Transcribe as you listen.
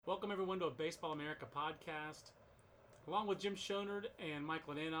Welcome, everyone, to a Baseball America podcast. Along with Jim Schonard and Mike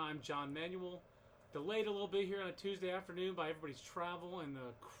Lanana, I'm John Manuel. Delayed a little bit here on a Tuesday afternoon by everybody's travel and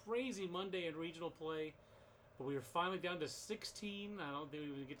the crazy Monday in regional play. But we were finally down to 16. I don't think we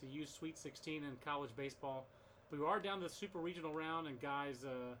even get to use Sweet 16 in college baseball. We are down to the Super Regional round, and guys,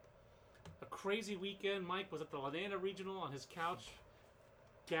 a crazy weekend. Mike was at the Lanana Regional on his couch,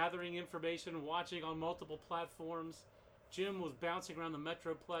 gathering information, watching on multiple platforms. Jim was bouncing around the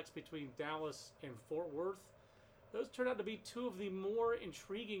Metroplex between Dallas and Fort Worth. Those turned out to be two of the more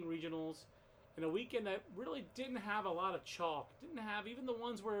intriguing regionals in a weekend that really didn't have a lot of chalk. Didn't have, even the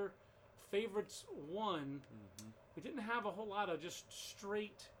ones where favorites won, we didn't have a whole lot of just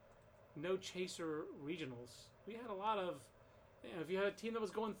straight no-chaser regionals. We had a lot of, if you had a team that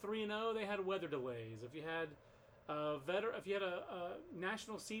was going 3-0, they had weather delays. If you had a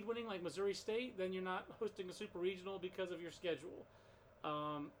national seed winning like Missouri State, then you're not hosting a super regional because of your schedule.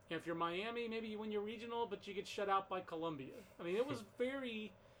 If you're Miami, maybe you win your regional, but you get shut out by Columbia. I mean, it was a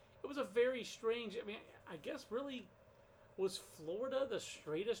very strange. I mean, I guess really was Florida the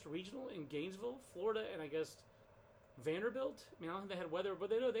straightest regional in Gainesville? Florida and I guess Vanderbilt. I mean, I don't think they had weather, but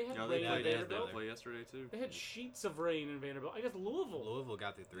they had rain in Vanderbilt. They played yesterday too. They had sheets of rain in Vanderbilt. I guess Louisville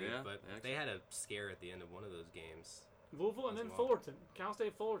got the 3, but they had a scare at the end of one of those games. Louisville and then Fullerton, Cal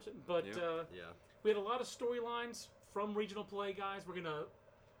State Fullerton. But we had a lot of storylines from regional play, guys. We're going to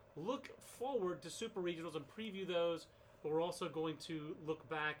look forward to super regionals and preview those, but we're also going to look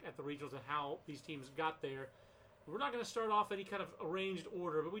back at the regionals and how these teams got there. We're not going to start off any kind of arranged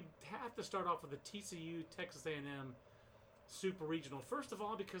order, but we have to start off with the TCU Texas A&M Super Regional. First of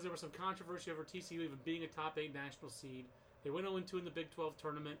all, because there was some controversy over TCU even being a top 8 national seed. They went 0-2 in the Big 12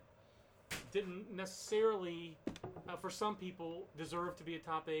 tournament. Didn't necessarily, for some people, deserve to be a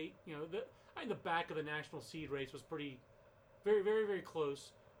top 8. You know, I think the back of the national seed race was very, very, very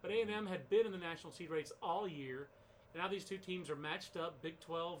close. But A&M had been in the national seed race all year. And now these two teams are matched up, Big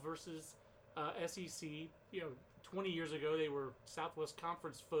 12 versus SEC. You know, 20 years ago they were Southwest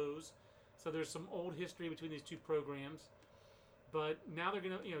Conference foes. So there's some old history between these two programs. But now they're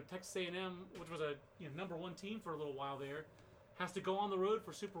going to, Texas A&M, which was a number 1 team for a little while there, has to go on the road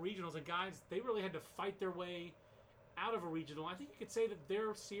for super regionals. And guys, they really had to fight their way out of a regional. I think you could say that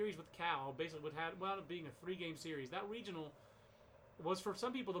their series with Cal basically would have wound up being a 3-game series. That regional was for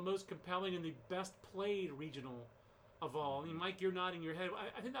some people the most compelling and the best played regional of all. I mean, Mike, you're nodding your head.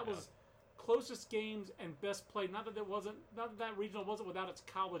 I think that was closest games and best played. Not that that regional wasn't without its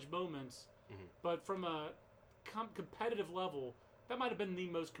college moments, but from a competitive level, that might have been the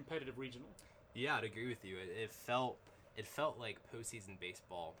most competitive regional. Yeah, I'd agree with you. It felt like postseason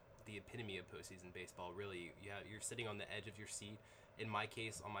baseball, the epitome of postseason baseball. Really, you're sitting on the edge of your seat. In my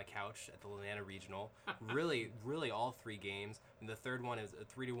case, on my couch at the Lanana Regional. really, all 3 games. And the third one is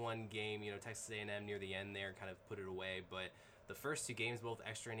a 3-1 game. Texas A&M near the end there kind of put it away. But the first 2 games, both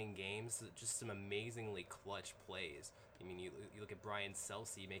extra inning games, just some amazingly clutch plays. I mean, you look at Brian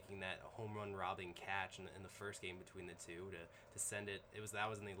Selsey making that home run robbing catch in the first game between the two to send it. That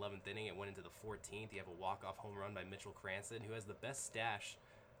was in the 11th inning. It went into the 14th. You have a walk-off home run by Mitchell Cranston, who has the best stash.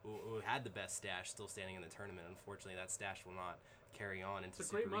 Who had the best stash still standing in the tournament. Unfortunately, that stash will not carry on into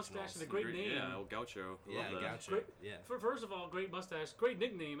Super Regionals. It's a great mustache and a great name. Yeah, El Gaucho. Gaucho. First of all, great mustache. Great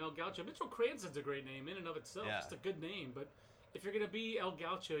nickname, El Gaucho. Mitchell Cranston's a great name in and of itself. Yeah. Just a good name. But if you're going to be El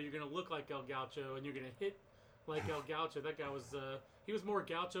Gaucho, you're going to look like El Gaucho, and you're going to hit like El Gaucho. That guy was he was more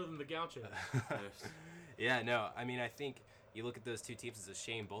Gaucho than the Gaucho. Yeah, no, I mean, I think you look at those two teams, it's a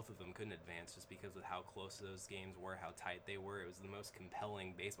shame both of them couldn't advance just because of how close those games were, how tight they were. It was the most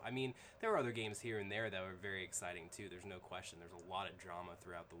compelling baseball. I mean, there were other games here and there that were very exciting too. There's no question. There's a lot of drama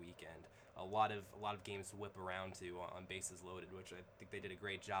throughout the weekend. A lot of games to whip around to on Bases Loaded, which I think they did a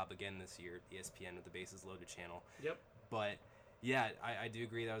great job again this year at ESPN with the Bases Loaded channel. Yep. But yeah, I do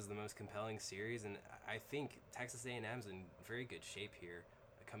agree that was the most compelling series, and I think Texas A&M's in very good shape here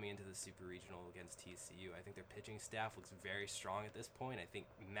coming into the Super Regional against TCU. I think their pitching staff looks very strong at this point. I think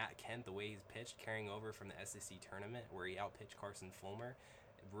Matt Kent, the way he's pitched, carrying over from the SEC tournament where he outpitched Carson Fulmer,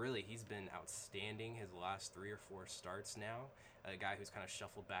 really, he's been outstanding his last 3 or 4 starts now. A guy who's kind of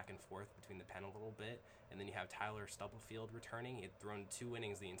shuffled back and forth between the pen a little bit. And then you have Tyler Stubblefield returning. He had thrown 2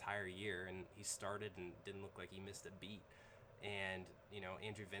 innings the entire year, and he started and didn't look like he missed a beat. And,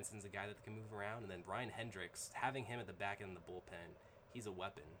 Andrew Vincent's a guy that can move around. And then Brian Hendricks, having him at the back end of the bullpen, he's a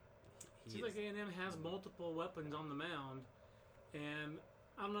weapon. Seems like A&M has multiple weapons on the mound, and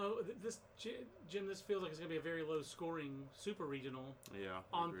I don't know. Jim, this feels like it's going to be a very low-scoring Super Regional. Yeah,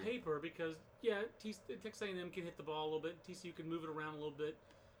 on paper, because Texas A&M can hit the ball a little bit. TCU can move it around a little bit.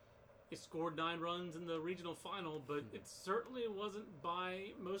 It scored 9 runs in the regional final, but it certainly wasn't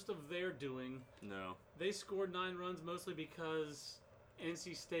by most of their doing. No. They scored 9 runs mostly because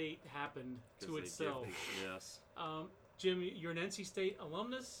NC State happened to itself. Yes. Jim, you're an NC State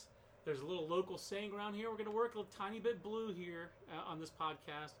alumnus. There's a little local saying around here. We're going to work a tiny bit blue here on this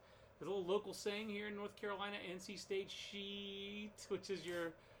podcast. There's a little local saying here in North Carolina, NC State sheet, which is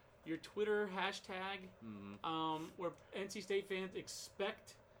your Twitter hashtag, where NC State fans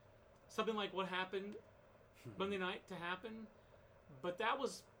expect something like what happened Monday night to happen. But that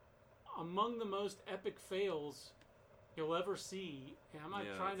was among the most epic fails you'll ever see. And I'm not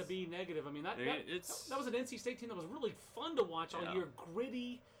trying to be negative. I mean, that was an NC State team that was really fun to watch all year.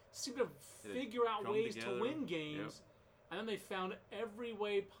 Gritty, seemed to figure out ways to win games. Yep. And then they found every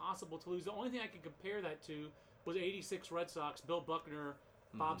way possible to lose. The only thing I could compare that to was 86 Red Sox, Bill Buckner,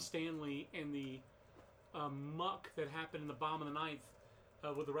 Bob Stanley, and the muck that happened in the bottom of the ninth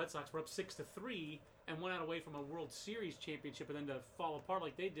with the Red Sox were up 6-3 and went out away from a World Series championship and then to fall apart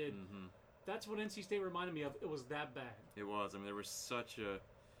like they did. That's what NC State reminded me of. It was that bad. It was. I mean, there was such a...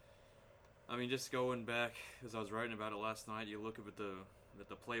 I mean, just going back, as I was writing about it last night, you look at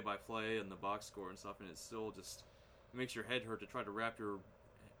the play-by-play and the box score and stuff, and it still just makes your head hurt to try to wrap your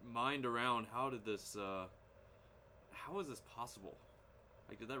mind around how is this possible?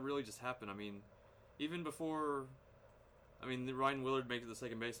 Like, did that really just happen? I mean, even before... I mean, Ryan Willard makes the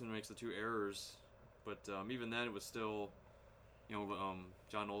second baseman, makes the 2 errors, but even then it was still, John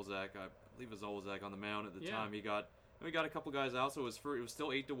Olzak, I believe it was Olzak on the mound at the time. He got a couple guys out, so it was still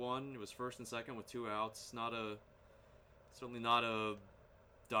 8-1. It was first and second with 2 outs. Certainly not a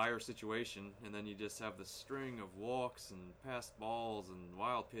dire situation. And then you just have this string of walks and passed balls and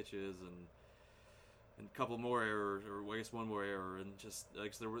wild pitches and a couple more errors, or I guess one more error, and just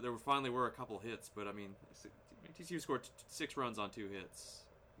like so there finally were a couple hits, but I mean, TCU scored 6 runs on 2 hits,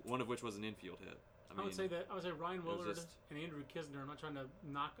 one of which was an infield hit. I would say Ryan Willard and Andrew Kisner. I'm not trying to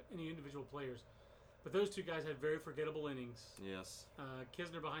knock any individual players, but those 2 guys had very forgettable innings. Yes.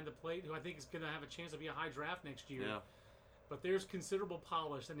 Kisner behind the plate, who I think is going to have a chance to be a high draft next year. Yeah. But there's considerable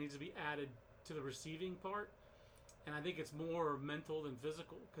polish that needs to be added to the receiving part, and I think it's more mental than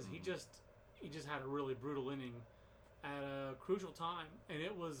physical because he just had a really brutal inning at a crucial time, and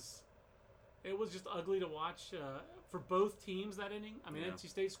it was just ugly to watch for both teams that inning. I mean, NC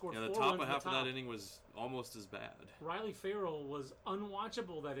State scored 4 runs. The top of half of that inning was almost as bad. Riley Farrell was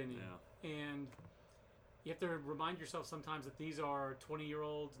unwatchable that inning. Yeah. And you have to remind yourself sometimes that these are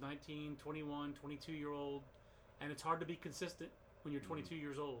 20-year-olds, 19, 21, 22-year-old, and it's hard to be consistent when you're 22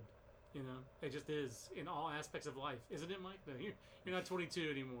 years old. You know, it just is in all aspects of life. Isn't it, Mike? No, you're not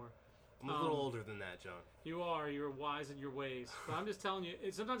 22 anymore. I'm a little older than that, John. You are. You're wise in your ways. But I'm just telling you,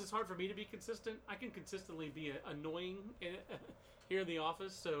 sometimes it's hard for me to be consistent. I can consistently be annoying here in the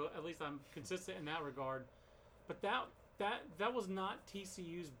office, so at least I'm consistent in that regard. But that was not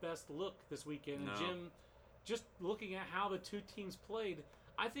TCU's best look this weekend. No. And Jim, just looking at how the 2 teams played,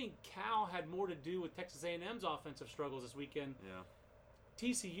 I think Cal had more to do with Texas A&M's offensive struggles this weekend. Yeah.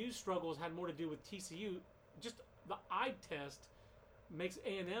 TCU's struggles had more to do with TCU. Just the eye test makes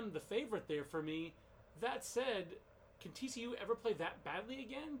A&M the favorite there for me. That said, can TCU ever play that badly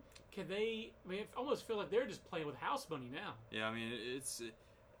again? Can they? I mean, I almost feel like they're just playing with house money now. Yeah, I mean, it's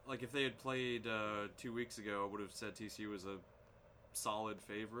like if they had played 2 weeks ago, I would have said TCU was a solid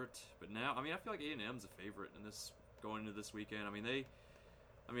favorite. But now, I mean, I feel like A&M's a favorite in this going into this weekend. I mean,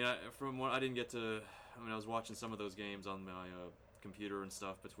 from what I didn't get to, I was watching some of those games on my computer and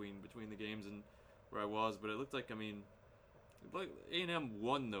stuff between the games and where I was, but it looked like, A&M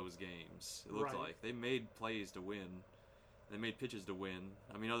won those games. It looked like they made plays to win. They made pitches to win.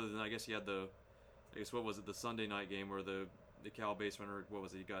 I mean, other than I guess you had the the Sunday night game where the Cal base runner,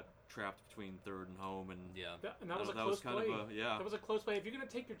 he got trapped between third and home, and that was a close play. That was a close play. If you're going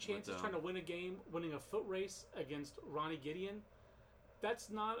to take your chances trying to win a game, winning a foot race against Ronnie Gideon,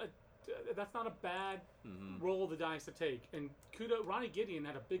 that's not a bad roll of the dice to take. And Ronnie Gideon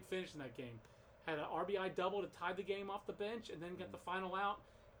had a big finish in that game. Had an RBI double to tie the game off the bench, and then got the final out.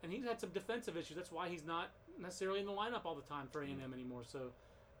 And he's had some defensive issues. That's why he's not necessarily in the lineup all the time for A&M anymore. So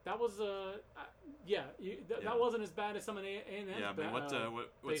that was that wasn't as bad as some of A&M's. Yeah, I mean,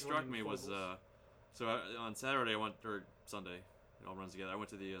 what struck me was so on Saturday or Sunday, it all runs together. I went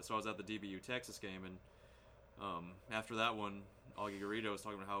to I was at the DBU Texas game, and after that one, Augie Garrido was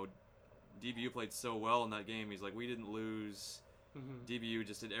talking about how DBU played so well in that game. He's like, we didn't lose. DBU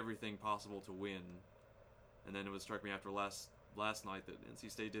just did everything possible to win, and then it struck me after last night that NC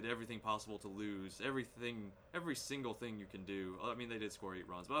State did everything possible to lose. Every single thing you can do. I mean, they did score 8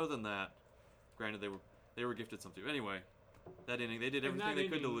 runs, but other than that, granted they were gifted something. Anyway, that inning. They did everything they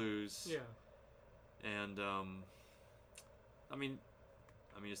could to lose. Yeah. And I mean,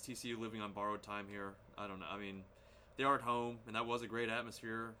 is TCU living on borrowed time here? I don't know. I mean, they are at home, and that was a great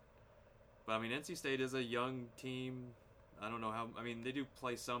atmosphere. But I mean, NC State is a young team. I don't know how. I mean, they do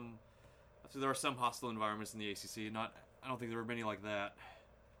play some. So there are some hostile environments in the ACC. I don't think there are many like that.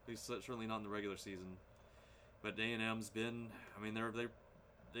 At least certainly not in the regular season. But A&M's been. I mean,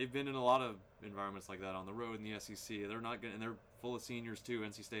 they've been in a lot of environments like that on the road in the SEC. They're not good, and they're full of seniors too.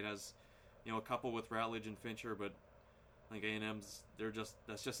 NC State has, a couple with Ratledge and Fincher, but I think A&M's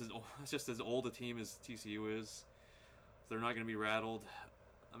that's just as old a team as TCU is. So they're not going to be rattled.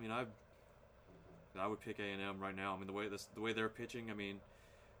 I mean, I would pick A&M right now. I mean, the way they're pitching. I mean,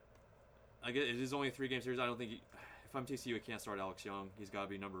 I get it is only a 3-game series. I don't think if I'm TCU, I can't start Alex Young. He's got to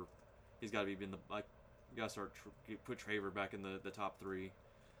be in the like. You got to start put Traver back in the top 3.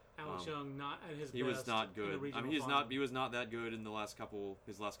 Alex Young not at his best. He was not good. I mean, he was not that good in his last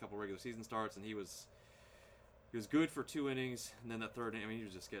couple regular season starts, and he was good for 2 innings, and then that third inning, I mean, he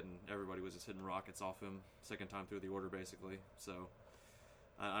was just everybody was just hitting rockets off him second time through the order basically. So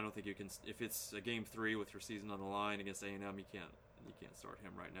I don't think you can, if it's a game 3 with your season on the line against A&M, you can't start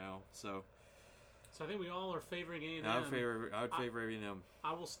him right now. So I think we all are favoring A&M. I would favor A&M.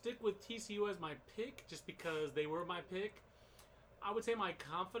 I will stick with TCU as my pick just because they were my pick. I would say my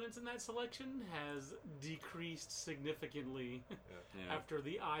confidence in that selection has decreased significantly after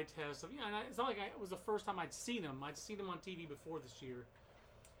the eye test. It's not like it was the first time I'd seen him. I'd seen him on TV before this year.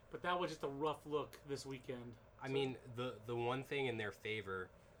 But that was just a rough look this weekend. I mean, the one thing in their favor,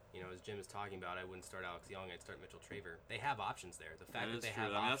 as Jim is talking about, I wouldn't start Alex Young. I'd start Mitchell Traver. They have options there. The fact that they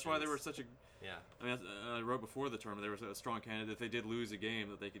have options. That's why they were such a... Yeah. I mean, I wrote before the tournament, they were a strong candidate. If they did lose a game,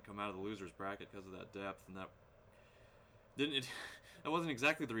 that they could come out of the loser's bracket because of that depth. And that wasn't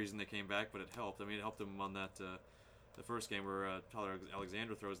exactly the reason they came back, but it helped. I mean, it helped them on that the first game where Tyler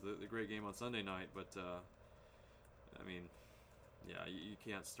Alexander throws the great game on Sunday night. But, I mean, yeah, you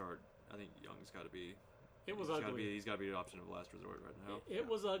can't start... I think Young's got to be... It was ugly. He's got to be an option of last resort right now. It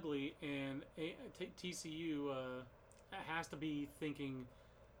was ugly, and TCU has to be thinking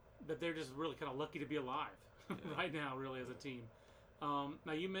that they're just really kind of lucky to be alive right now, really, as a team.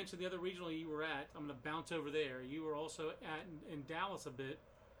 Now, you mentioned the other regional you were at. I'm going to bounce over there. You were also in Dallas a bit.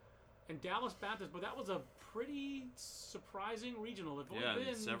 And Dallas Baptist, but that was a pretty surprising regional. What have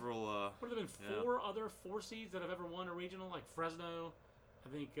there been 4 other 4 seeds that have ever won a regional, like Fresno? I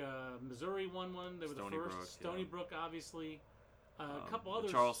think Missouri won one. They were the first. Stony Brook, obviously. A couple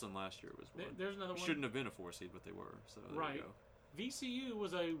others. Charleston last year was one. There's another one. Shouldn't have been a 4 seed, but they were. So there you go. VCU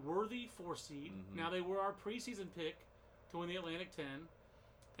was a worthy 4 seed. Mm-hmm. Now, they were our preseason pick to win the Atlantic 10.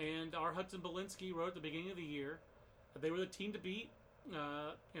 And our Hudson Belinsky wrote at the beginning of the year that they were the team to beat.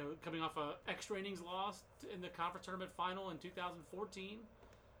 Coming off an extra innings loss in the conference tournament final in 2014.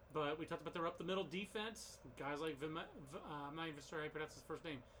 But we talked about their up-the-middle defense. Guys like I'm not even sure how you pronounce his first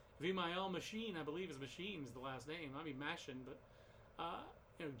name. Vimael Machine, I believe, Machine is the last name. Might be Mashin, but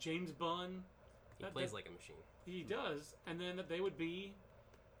James Bunn. He plays like a machine. He does, and then that they would be,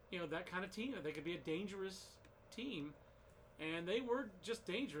 that kind of team. That they could be a dangerous team, and they were just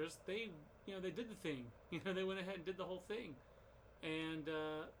dangerous. They did the thing. They went ahead and did the whole thing, and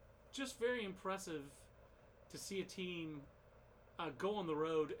just very impressive to see a team go on the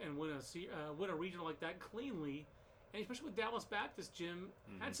road and win a regional like that cleanly, and especially with Dallas Baptist, Jim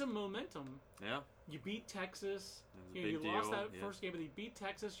had some momentum. Yeah, you beat Texas. You lost that first game, but you beat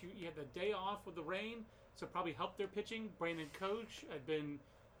Texas. You had the day off with the rain, so it probably helped their pitching. Brandon Coach had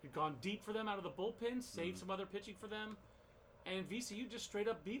gone deep for them out of the bullpen, saved some other pitching for them, and VCU just straight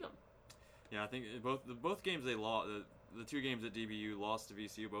up beat them. Yeah, I think both games they lost. The 2 games that DBU lost to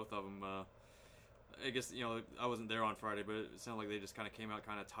VCU, both of them. I guess, I wasn't there on Friday, but it sounded like they just kind of came out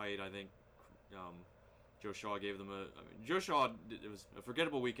kind of tight. I think Joe Shaw gave them Joe Shaw, it was a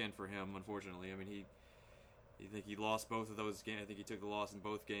forgettable weekend for him, unfortunately. I mean, he lost both of those games. I think he took the loss in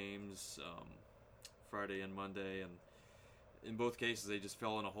both games, Friday and Monday, and in both cases they just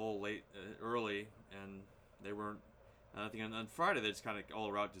fell in a hole early, and they weren't. I think on Friday they just kind of all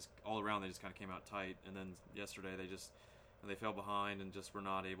around they just kind of came out tight, and then yesterday they fell behind and just were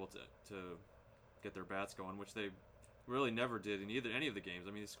not able to get their bats going, which they really never did in any of the games.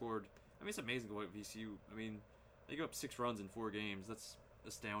 I mean, they scored. I mean, it's amazing what VCU. I mean, they go up 6 runs in 4 games. That's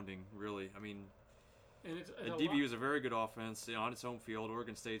astounding, really. I mean, and DBU is a very good offense on its home field.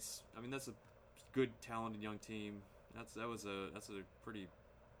 Oregon State's. I mean, that's a good, talented young team. That's a pretty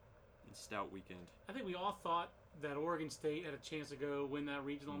stout weekend. I think we all thought that Oregon State had a chance to go win that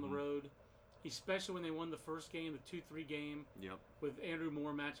regional on the road, especially when they won the first game, the 2-3 game. Yep. With Andrew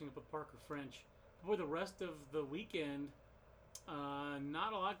Moore matching up with Parker French. Boy, the rest of the weekend,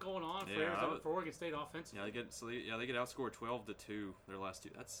 Not a lot going on for Oregon State offensively. Yeah, they get outscored 12-2 their last two.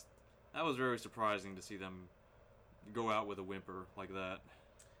 That was very surprising to see them go out with a whimper like that.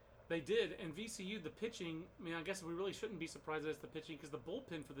 They did, and VCU, the pitching, I mean, I guess we really shouldn't be surprised that it's the pitching because the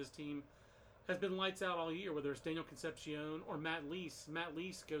bullpen for this team has been lights out all year, whether it's Daniel Concepcion or Matt Lease. Matt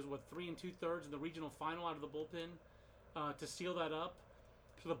Lease goes, 3 2/3 in the regional final out of the bullpen to seal that up.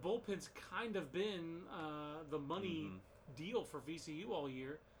 So the bullpen's kind of been the money deal for VCU all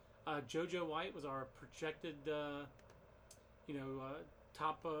year. JoJo White was our projected,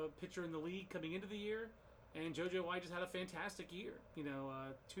 top pitcher in the league coming into the year. And JoJo White just had a fantastic year.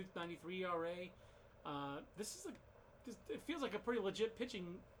 2.93 ERA. It feels like a pretty legit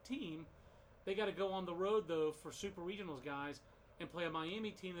pitching team. They got to go on the road, though, for Super Regionals, guys, and play a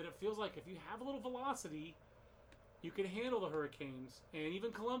Miami team that it feels like if you have a little velocity, you can handle the Hurricanes. And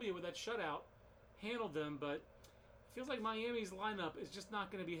even Columbia, with that shutout, handled them. But it feels like Miami's lineup is just not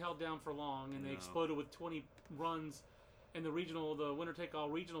going to be held down for long. And they exploded with 20 runs in the winner-take-all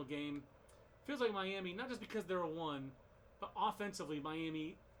regional game. Feels like Miami, not just because they're a 1, but offensively,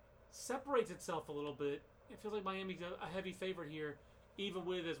 Miami separates itself a little bit. It feels like Miami's a heavy favorite here, even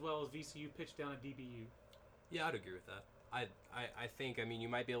with as well as VCU pitched down at DBU. Yeah, I'd agree with that. I think, you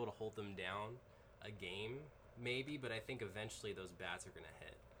might be able to hold them down a game, maybe, but I think eventually those bats are going to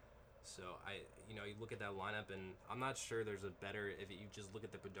hit. So, you look at that lineup, and I'm not sure there's a better, if you just look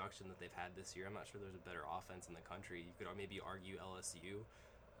at the production that they've had this year, I'm not sure there's a better offense in the country. You could maybe argue LSU.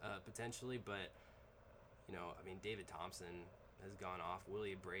 Potentially, but David Thompson has gone off.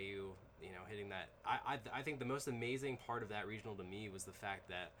 Willie Abreu, hitting that. I think the most amazing part of that regional to me was the fact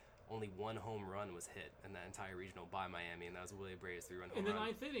that only one home run was hit in that entire regional by Miami, and that was Willie Abreu's 3-run home run. In the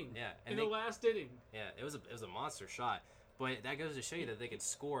ninth inning. Yeah, and the last inning. Yeah, it was a monster shot. But that goes to show you that they can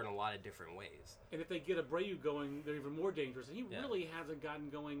score in a lot of different ways. And if they get Abreu going, they're even more dangerous. And he really hasn't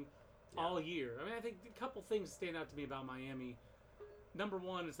gotten going all year. I think a couple things stand out to me about Miami. Number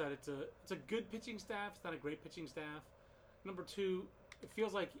one is that it's a good pitching staff. It's not a great pitching staff. Number two, it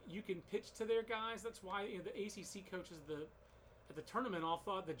feels like you can pitch to their guys. That's why the ACC coaches at the tournament all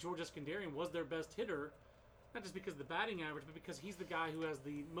thought that George Iskandarian was their best hitter, not just because of the batting average, but because he's the guy who has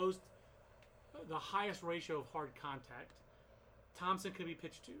the highest ratio of hard contact. Thompson can be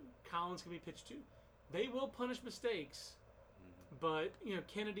pitched to. Collins can be pitched to. They will punish mistakes, but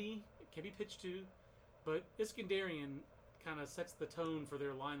Kennedy can be pitched to. But Iskandarian kind of sets the tone for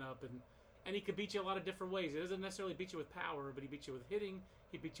their lineup, and he can beat you a lot of different ways. He doesn't necessarily beat you with power, but he beats you with hitting.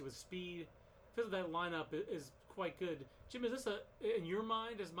 He beats you with speed. I feel that lineup is quite good. Jim, is this in your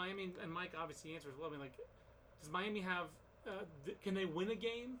mind? Does Miami, and Mike obviously answers well, does Miami have? Can they win a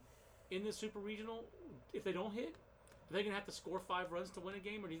game in the Super Regional if they don't hit? Are they going to have to score 5 runs to win a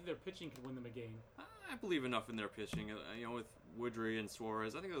game, or do you think their pitching can win them a game? I believe enough in their pitching. With Woodry and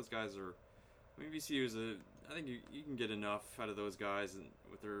Suarez, I think those guys are. VCU is I think you can get enough out of those guys and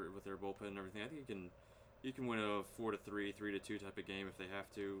with their bullpen and everything. I think you can win a 4-3, 3-2 type of game if they have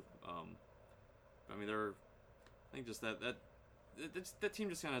to. I think just that team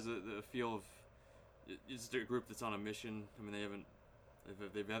just kind of has a feel of it's a group that's on a mission.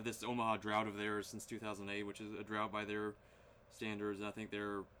 They've had this Omaha drought of theirs since 2008, which is a drought by their standards. And I think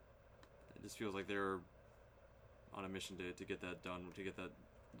it just feels like they're on a mission to get that done,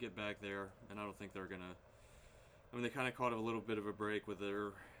 get back there. And I don't think they're gonna. They kind of caught a little bit of a break with they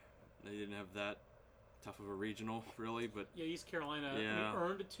didn't have that tough of a regional, really, but East Carolina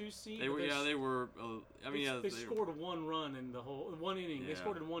earned a 2 seed. They were. They scored 1 run in the whole 1 inning. Yeah. They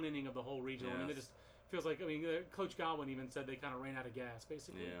scored in 1 inning of the whole regional. Yes. It just feels like Coach Godwin even said they kind of ran out of gas,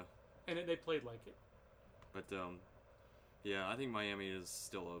 basically. Yeah. And they played like it. But I think Miami is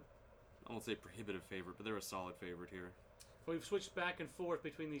still I won't say prohibitive favorite, but they're a solid favorite here. We've switched back and forth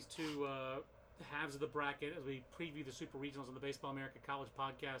between these two halves of the bracket as we preview the Super Regionals on the Baseball America College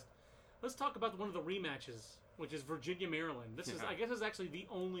podcast. Let's talk about one of the rematches, which is Virginia, Maryland. This is actually the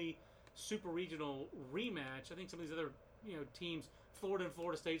only Super Regional rematch. I think some of these other teams, Florida and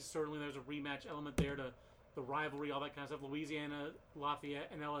Florida State, certainly there's a rematch element there to the rivalry, all that kind of stuff. Louisiana, Lafayette,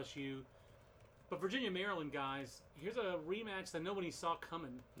 and LSU. But Virginia, Maryland, guys, here's a rematch that nobody saw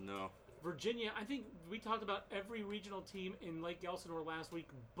coming. No. Virginia, I think we talked about every regional team in Lake Elsinore last week,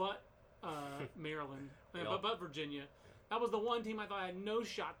 but Maryland, but Virginia. That was the one team I thought had no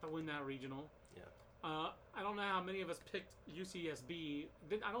shot to win that regional. Yeah. I don't know how many of us picked UCSB.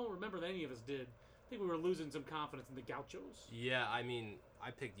 I don't remember that any of us did. I think we were losing some confidence in the Gauchos. Yeah, I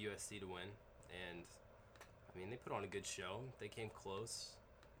picked USC to win, and they put on a good show. They came close.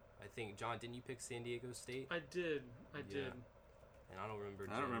 I think, John, didn't you pick San Diego State? I did. And I don't remember.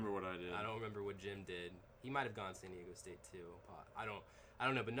 I don't remember what I did. I don't remember what Jim did. He might have gone San Diego State too. I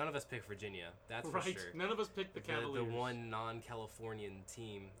don't know, but none of us picked Virginia. That's right. for sure. None of us picked the Cavaliers. The one non-Californian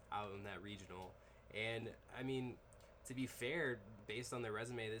team out in that regional. And, I mean, to be fair, based on their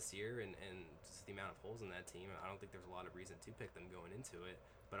resume this year and just the amount of holes in that team, I don't think there's a lot of reason to pick them going into it.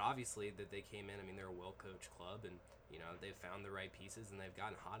 But obviously that they came in, I mean, they're a well-coached club, and, you know, they've found the right pieces, and they've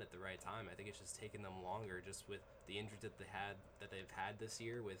gotten hot at the right time. I think it's just taken them longer just with the injuries that they've had this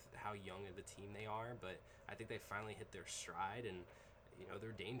year, with how young of a team they are. But I think they finally hit their stride, and, you know,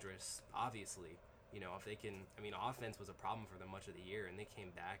 they're dangerous, obviously. You know, if they can, I mean, offense was a problem for them much of the year, and they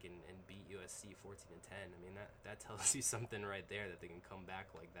came back and beat USC 14-10. I mean, that tells you something right there, that they can come back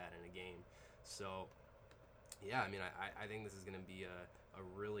like that in a game. So, yeah, I mean, I think this is going to be a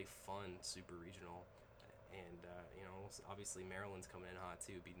really fun super regional. And, you know, obviously Maryland's coming in hot,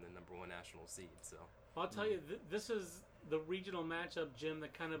 too, beating the #1 national seed. So I'll tell you, this is the regional matchup, Jim,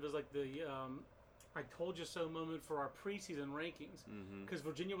 that kind of is like the I told you so moment for our preseason rankings, because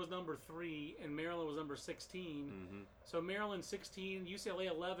Virginia was number 3 and Maryland was number 16. So Maryland 16, UCLA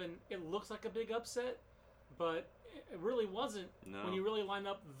 11. It looks like a big upset, but it really wasn't when you really line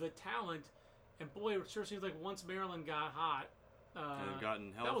up the talent. And boy, it sure seems like once Maryland got hot, and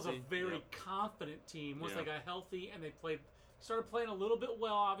gotten healthy, that was a very confident team. Once they got healthy and they started playing a little bit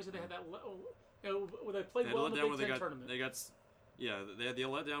well. Obviously, they had that. They played well in the Big Ten tournament. They had the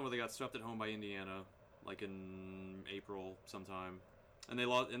letdown where they got swept at home by Indiana, like in April sometime, and they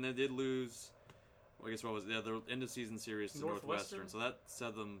lost, and they did lose. Well, I guess what was their end of season series to Northwestern. So that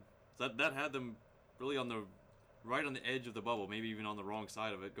set them. That had them really right on the edge of the bubble, maybe even on the wrong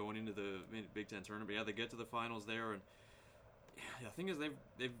side of it, going into the Big Ten tournament. But yeah, they get to the finals there, and the thing is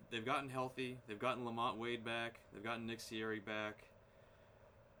they've gotten healthy. They've gotten Lamont Wade back. They've gotten Nick Sierra back.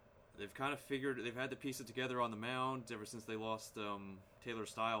 They've kind of they've had to piece it together on the mound ever since they lost Taylor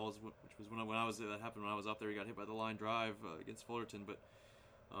Styles, which was that happened when I was up there. He got hit by the line drive against Fullerton. But,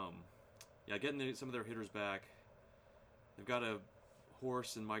 getting some of their hitters back. They've got a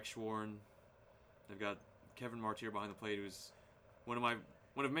horse in Mike Schwarn. They've got Kevin Martier behind the plate, who's one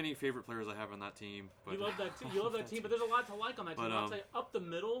of many favorite players I have on that team. But you love that team, but there's a lot to like on that team. I'll say up the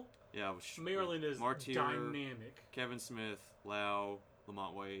middle, Maryland is Martier, dynamic. Kevin Smith, Lau,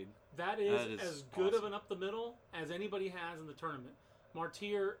 Lamont Wade. That is as good of an up the middle as anybody has in the tournament.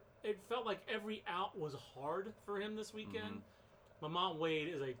 Martier, it felt like every out was hard for him this weekend. Lamont Wade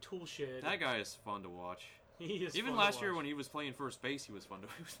is a tool shed. That guy is fun to watch. He is. Even last year when he was playing first base, he was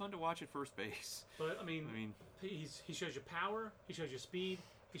fun to watch at first base. But I mean he shows you power, he shows you speed,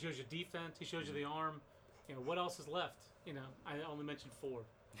 he shows you defense, he shows you the arm. You know, what else is left? You know, I only mentioned 4.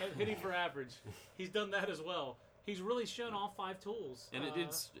 Hitting for average. He's done that as well. He's really shown all 5 tools. And it did.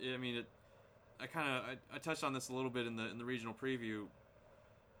 I mean, I touched on this a little bit in the regional preview.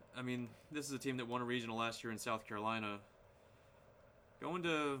 I mean, this is a team that won a regional last year in South Carolina. Going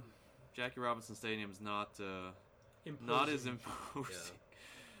to Jackie Robinson Stadium is not as imposing.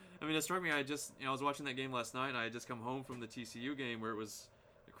 Yeah. I mean, it struck me. I was watching that game last night, and I had just come home from the TCU game where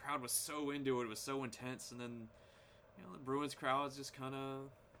the crowd was so into it. It was so intense, and then the Bruins crowd's just kind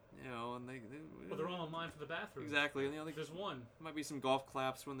of. And they're all in line for the bathroom. Exactly. And there's one. There might be some golf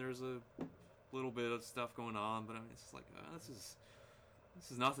claps when there's a little bit of stuff going on, but I mean, it's just like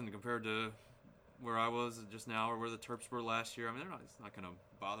this is nothing compared to where I was just now or where the Terps were last year. I mean, it's not going to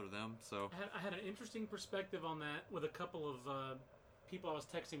bother them. So I had an interesting perspective on that with a couple of people I was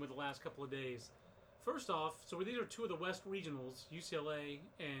texting with the last couple of days. First off, so these are 2 of the West regionals, UCLA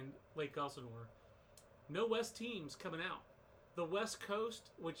and Lake Elsinore. No West teams coming out. The West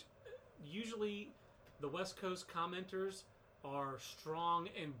Coast, which usually the West Coast commenters are strong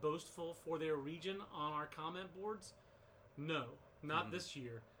and boastful for their region on our comment boards, no, not this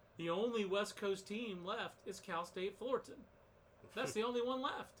year. The only West Coast team left is Cal State Fullerton. That's the only one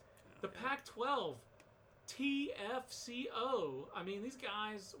left. The Pac-12, TFCO. I mean, these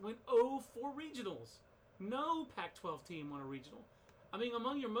guys went 0 for regionals. No Pac-12 team won a regional. I mean,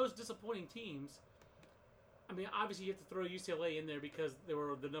 among your most disappointing teams, I mean, obviously you have to throw UCLA in there because they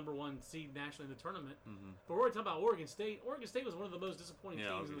were the #1 seed nationally in the tournament. But we're talking about Oregon State. Oregon State was one of the most disappointing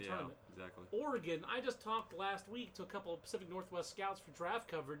teams in the tournament. Exactly. Oregon, I just talked last week to a couple of Pacific Northwest scouts for draft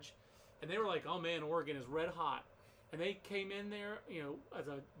coverage, and they were like, oh man, Oregon is red hot. And they came in there, as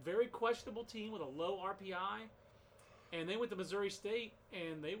a very questionable team with a low RPI, and they went to Missouri State,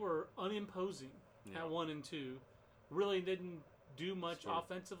 and they were unimposing at 1 and 2. Really didn't do much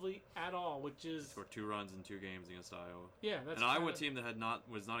offensively at all, which is scored 2 runs in 2 games against Iowa. Yeah, that's an Iowa team that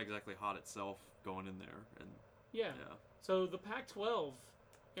was not exactly hot itself going in there, and So the Pac-12,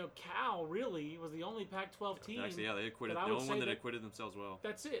 Cal really was the only Pac-12 team. Actually, they acquitted. The only one that acquitted themselves well.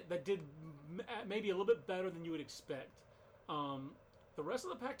 That's it. That did maybe a little bit better than you would expect. The rest of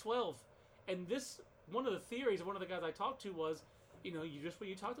the Pac-12, and this, one of the theories, one of the guys I talked to was, what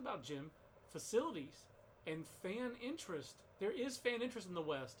you talked about, Jim, facilities and fan interest. There is fan interest in the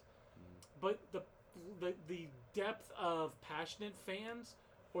West, but the depth of passionate fans,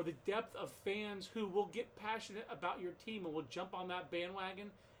 or the depth of fans who will get passionate about your team and will jump on that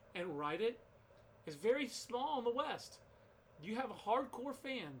bandwagon and ride it, is very small in the West. You have hardcore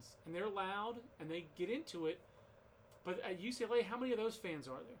fans, and they're loud, and they get into it. But at UCLA, how many of those fans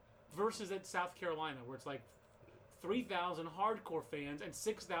are there? Versus at South Carolina, where it's like 3,000 hardcore fans and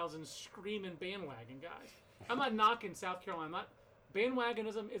 6,000 screaming bandwagon guys. I'm not knocking South Carolina.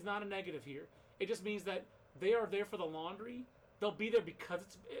 Bandwagonism is not a negative here. It just means that they are there for the laundry. They'll be there because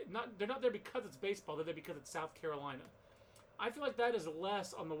it's not. They're not there because it's baseball. They're there because it's South Carolina. I feel like that is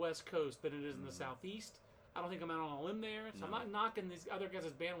less on the West Coast than it is in the Southeast. I don't think I'm out on a limb there, so I'm not knocking these other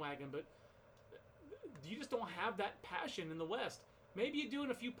guys' bandwagon, but you just don't have that passion in the West. Maybe you do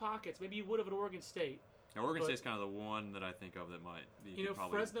in a few pockets. Maybe you would have at Oregon State. Now, Oregon State's kind of the one that I think of that might.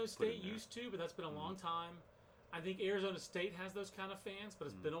 Fresno State used to, but that's been a long time. I think Arizona State has those kind of fans, but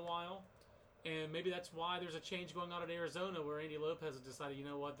it's been a while. And maybe that's why there's a change going on in Arizona, where Andy Lopez has decided, you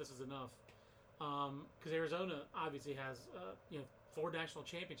know what, this is enough. Because Arizona obviously has 4 national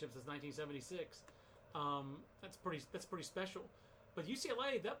championships since 1976. That's pretty special. But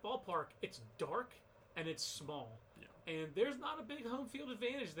UCLA, that ballpark, it's dark and it's small. Yeah. And there's not a big home field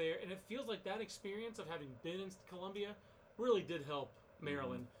advantage there. And it feels like that experience of having been in Columbia really did help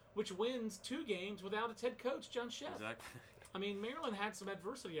Maryland, which wins 2 games without its head coach, John Sheff. Exactly. I mean, Maryland had some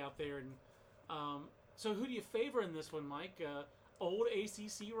adversity out there. And so who do you favor in this one, Mike? Old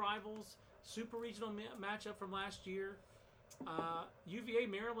ACC rivals, super regional matchup from last year. UVA,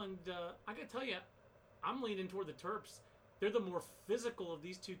 Maryland, I got to tell you, I'm leaning toward the Terps. They're the more physical of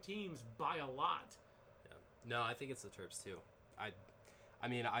these two teams by a lot. Yeah. No, I think it's the Terps too.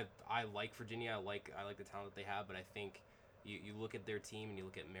 I like Virginia. I like the talent that they have, but I think you look at their team and you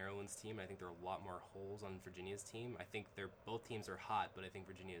look at Maryland's team, and I think there are a lot more holes on Virginia's team. I think both teams are hot, but I think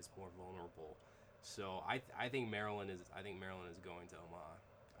Virginia is more vulnerable. So I think Maryland is going to Omaha.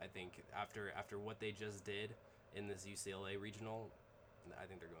 I think after what they just did in this UCLA regional, I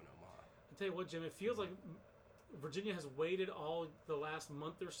think they're going to Omaha. I'll tell you what, Jim, it feels like Virginia has waited all the last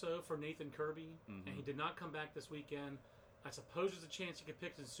month or so for Nathan Kirby, and he did not come back this weekend. I suppose there's a chance he could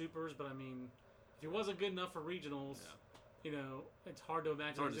pick his supers, but I mean, if he wasn't good enough for regionals, it's hard to imagine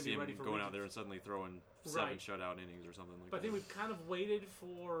it's hard he's to see going to be ready him for going regionals. out there and suddenly throwing 7 shutout innings or something like that. But I think we've kind of waited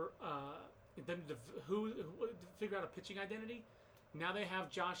for them to figure out a pitching identity. Now they have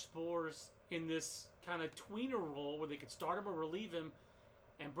Josh Spores in this kind of tweener role where they could start him or relieve him.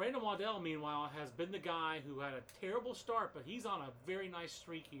 And Brandon Waddell, meanwhile, has been the guy who had a terrible start, but he's on a very nice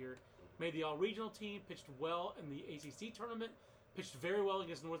streak here. Made the all-regional team, pitched well in the ACC tournament, pitched very well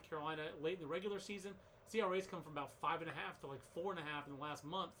against North Carolina late in the regular season. CRA's come from about 5.5 to like 4.5 in the last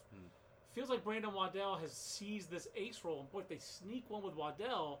month. Feels like Brandon Waddell has seized this ace role. And boy, if they sneak one with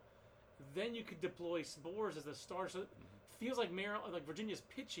Waddell, then you could deploy Spores as the star. So it feels like Virginia's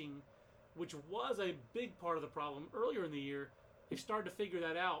pitching, which was a big part of the problem earlier in the year, they've started to figure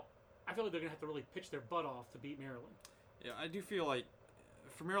that out. I feel like they're going to have to really pitch their butt off to beat Maryland. Yeah, I do feel like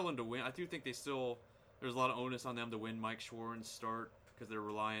for Maryland to win, I do think there's a lot of onus on them to win Mike Schwarren's start because they're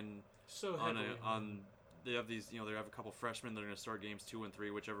relying on they have these, they have a couple freshmen that are going to start games 2 and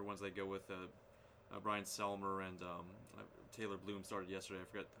 3, whichever ones they go with. Brian Selmer and Taylor Bloom started yesterday. I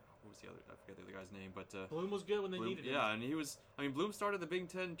forget the other guy's name, but Bloom was good when they needed him. Yeah, and he was. I mean, Bloom started the Big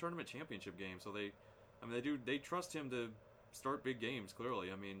Ten tournament championship game, so they trust him to start big games.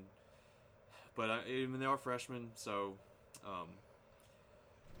 Clearly, I mean, but they are freshmen, so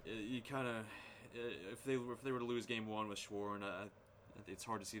you kind of if they were to lose game 1 with Schwarren, it's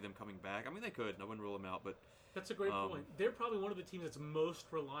hard to see them coming back. I mean, they could. I wouldn't rule them out, but that's a great point. They're probably one of the teams that's most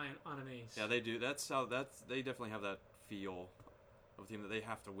reliant on an ace. Yeah, they do. They definitely have that feel of a team that they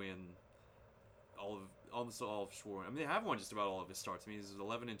have to win almost all of Schwarren. I mean, they have won just about all of his starts. I mean, he's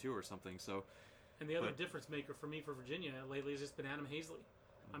 11-2 or something. So, and the other difference maker for me for Virginia lately has just been Adam Hazley.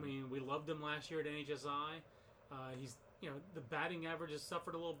 I mean, we loved him last year at NHSI. He's the batting average has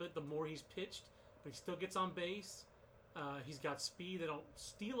suffered a little bit the more he's pitched, but he still gets on base. He's got speed. They don't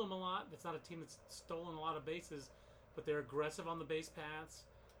steal him a lot. It's not a team that's stolen a lot of bases, but they're aggressive on the base paths.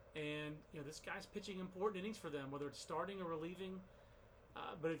 And this guy's pitching important innings for them, whether it's starting or relieving.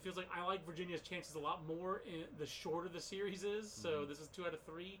 But it feels like I like Virginia's chances a lot more the shorter the series is. So this is 2 out of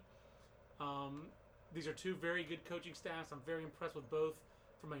 3. These are 2 very good coaching staffs. I'm very impressed with both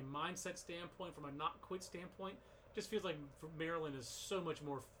from a mindset standpoint, from a not quit standpoint. just feels like Maryland is so much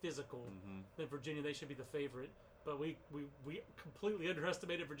more physical than Virginia. They should be the favorite. But we completely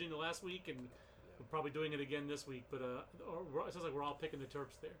underestimated Virginia last week, and we're probably doing it again this week. But it sounds like we're all picking the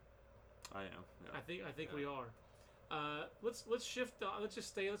Terps there. I am. Yeah. I think we are. Let's shift.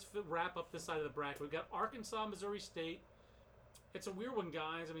 Let's wrap up this side of the bracket. We've got Arkansas, Missouri State. It's a weird one,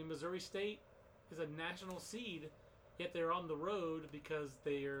 guys. I mean, Missouri State is a national seed, yet they're on the road because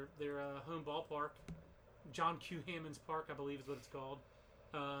their home ballpark, John Q. Hammons Park, I believe is what it's called,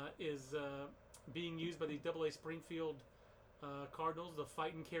 is being used by the AA Springfield Cardinals, the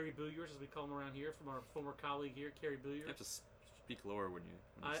Fighting Kerry Booyers, as we call them around here, from our former colleague here, Kerry Booyer. You have to speak lower when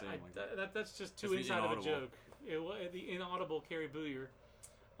you say like that. That's just too inside of a joke. The inaudible Kerry Booyer.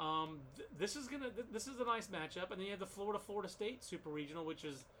 This is a nice matchup, and then you have the Florida State Super Regional, which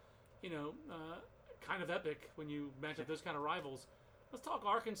is, kind of epic when you match up those kind of rivals. Let's talk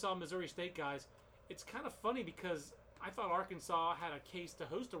Arkansas, Missouri State, guys. It's kind of funny because I thought Arkansas had a case to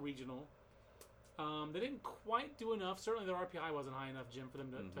host a regional. They didn't quite do enough. Certainly their RPI wasn't high enough, Jim, for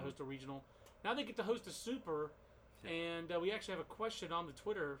them to host a regional. Now they get to host a Super, and we actually have a question on the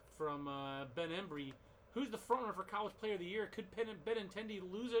Twitter from Ben Embry. Who's the frontrunner for College Player of the Year? Could Benintendi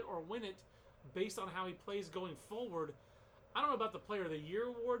lose it or win it based on how he plays going forward? I don't know about the Player of the Year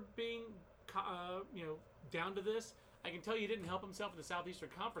award being, down to this. I can tell you he didn't help himself in the Southeastern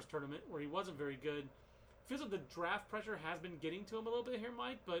Conference tournament where he wasn't very good. Feels like the draft pressure has been getting to him a little bit here,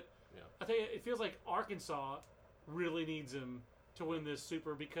 Mike, but I tell you, it feels like Arkansas really needs him to win this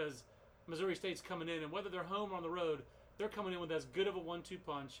Super because Missouri State's coming in, and whether they're home or on the road, they're coming in with as good of a 1-2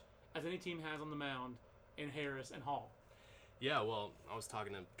 punch as any team has on the mound in Harris and Hall. Yeah, well, I was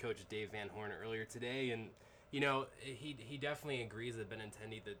talking to Coach Dave Van Horn earlier today, and he definitely agrees that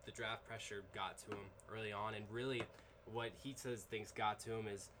Benintendi, the draft pressure got to him early on, and really what he says things got to him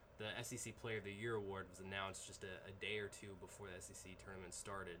is the SEC Player of the Year award was announced just a day or two before the SEC tournament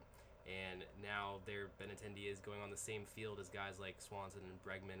started, and now Benintendi is going on the same field as guys like Swanson and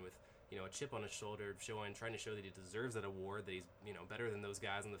Bregman with a chip on his shoulder, trying to show that he deserves that award, that he's better than those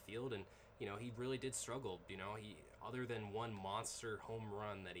guys on the field, and he really did struggle. He other than one monster home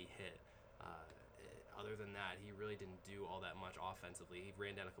run that he hit, other than that, he really didn't do all that much offensively. He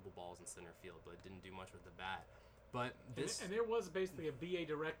ran down a couple balls in center field, but didn't do much with the bat. But and there was basically a BA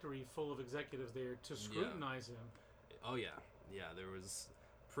directory full of executives there to scrutinize him. Oh yeah. There was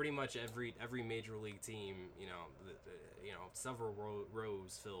pretty much every major league team. Several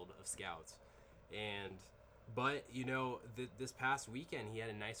rows filled of scouts, But this past weekend he had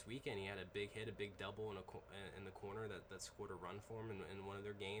a nice weekend. He had a big hit, a big double in the corner that scored a run for him in one of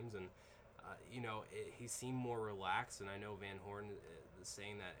their games, and he seemed more relaxed. And I know Van Horn is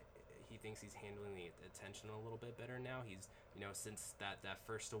saying that he thinks he's handling the attention a little bit better now. He's since that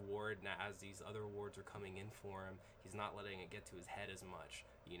first award, now as these other awards are coming in for him, he's not letting it get to his head as much.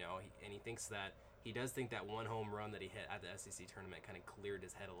 And he thinks that. He does think that one home run that he hit at the SEC tournament kind of cleared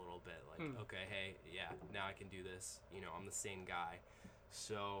his head a little bit. Like, okay, hey, yeah, now I can do this. I'm the same guy.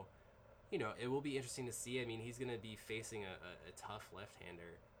 So, it will be interesting to see. I mean, he's going to be facing a tough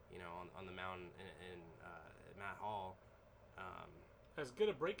left-hander, on the mound in Matt Hall. As good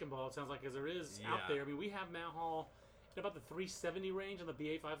a breaking ball, it sounds like, as there is out there. I mean, we have Matt Hall at about the 370 range on the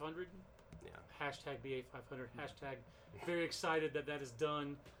BA 500. Yeah. Hashtag BA 500. Hashtag very excited that is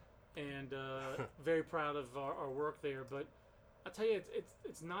done. And very proud of our work there. But I tell you,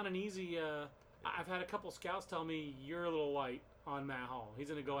 it's not an easy. I've had a couple scouts tell me you're a little light on Matt Hall. He's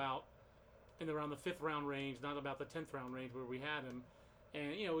going to go out in around the 5th round range, not about the 10th round range where we had him.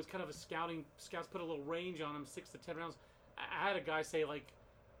 And it was kind of a scouts put a little range on him, 6 to 10 rounds. I had a guy say, like,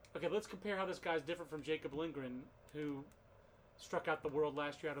 okay, let's compare how this guy's different from Jacob Lindgren, who struck out the world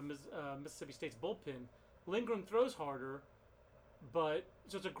last year out of Mississippi State's bullpen. Lindgren throws harder. But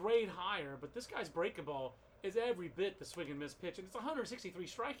so it's a grade higher, but this guy's breaking ball is every bit the swing and miss pitch, and it's 163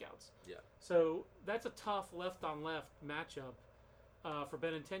 strikeouts. Yeah. So that's a tough left-on-left matchup for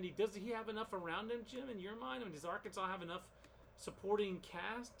Benintendi. Does he have enough around him, Jim, in your mind? I mean, does Arkansas have enough supporting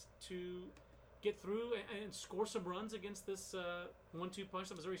cast to get through and score some runs against this 1-2 punch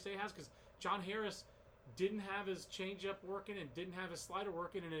that Missouri State has? Because John Harris didn't have his changeup working and didn't have his slider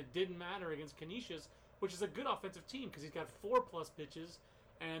working, and it didn't matter against Canisius, which is a good offensive team because he's got 4+ pitches,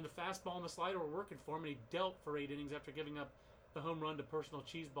 and the fastball and the slider were working for him, and he dealt for 8 innings after giving up the home run to personal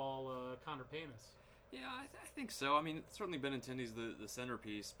cheeseball Connor Panis. Yeah, I think so. I mean, certainly Benintendi's the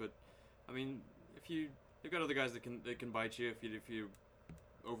centerpiece, but I mean, you've got other guys that can bite you if you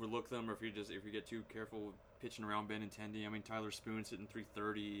overlook them, or if you get too careful pitching around Benintendi. I mean, Tyler Spoon's hitting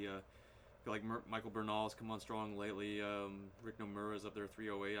 330. feel like Michael Bernal's come on strong lately. Rick Nomura's up there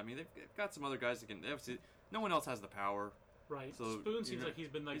 308. I mean, they've got some other guys that can. Obviously, no one else has the power. Right. So Spoon seems like he's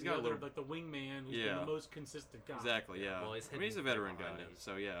been like the other, like the wingman who's been the most consistant guy. Exactly. Yeah. Well, he's a veteran guy.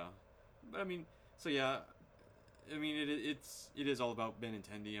 So yeah. But I mean, it is all about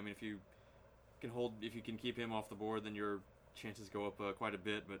Benintendi. I mean, if you can keep him off the board, then your chances go up quite a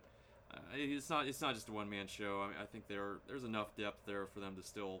bit. But it's not just a one-man show. I mean, I think there's enough depth there for them to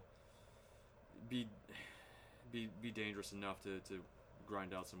still be dangerous enough to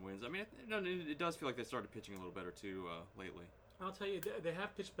grind out some wins. I mean, it does feel like they started pitching a little better too lately. I'll tell you, they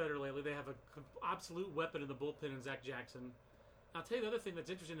have pitched better lately. They have an absolute weapon in the bullpen in Zach Jackson. I'll tell you the other thing that's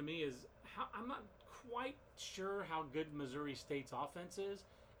interesting to me is I'm not quite sure how good Missouri State's offense is.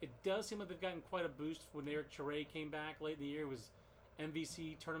 It does seem like they've gotten quite a boost when Eric Chare came back late in the year. It was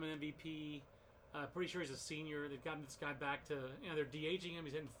MVC, tournament MVP. Pretty sure he's a senior. They've gotten this guy back to, they're de-aging him.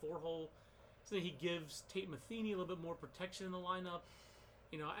 He's hitting 4-hole. So he gives Tate Matheny a little bit more protection in the lineup.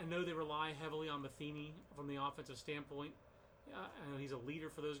 I know they rely heavily on Matheny from the offensive standpoint. I know he's a leader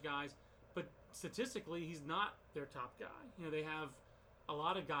for those guys. But statistically, he's not their top guy. They have a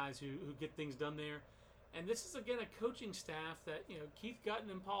lot of guys who get things done there. And this is, again, a coaching staff that, Keith Gutton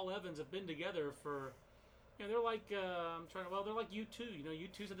and Paul Evans have been together for, they're like, they're like U2.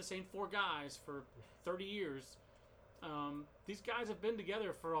 U2's had the same 4 guys for 30 years. These guys have been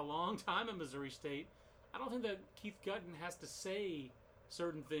together for a long time at Missouri State. I don't think that Keith Gutton has to say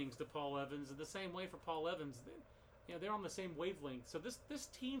certain things to Paul Evans. In the same way for Paul Evans, they're on the same wavelength. So this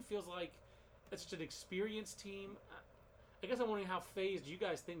team feels like it's just an experienced team. I guess I'm wondering how phased you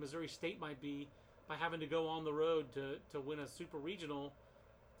guys think Missouri State might be by having to go on the road to win a super regional.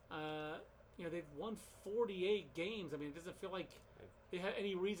 They've won 48 games. I mean, it doesn't feel like they have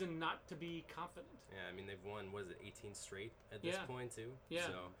any reason not to be confident. Yeah, I mean, they've won, 18 straight at this point, too? Yeah.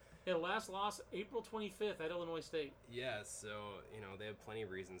 So. Their last loss, April 25th at Illinois State. Yeah, so, they have plenty of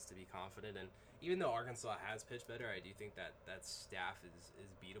reasons to be confident. And even though Arkansas has pitched better, I do think that staff is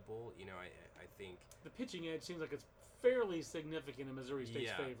beatable. I think... The pitching edge seems like it's fairly significant in Missouri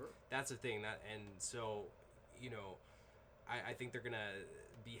State's favor. That's the thing. I think they're going to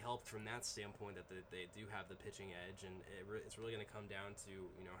be helped from that standpoint that they do have the pitching edge, and it's really going to come down to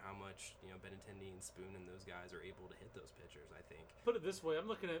how much Benintendi and Spoon and those guys are able to hit those pitchers. I think. Put it this way: I'm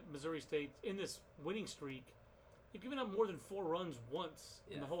looking at Missouri State in this winning streak. You've given up more than 4 runs once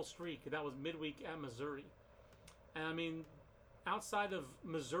in the whole streak. That was midweek at Missouri, and I mean, outside of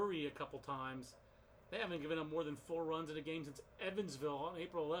Missouri a couple times, they haven't given up more than 4 runs in a game since Evansville on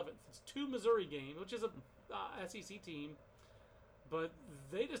April 11th. It's 2 Missouri games, which is a SEC team. But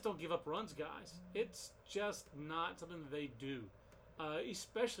they just don't give up runs, guys. It's just not something that they do,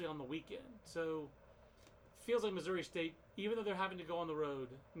 especially on the weekend. So, feels like Missouri State, even though they're having to go on the road,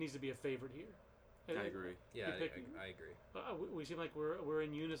 needs to be a favorite here. I agree. Yeah, I agree. We seem like we're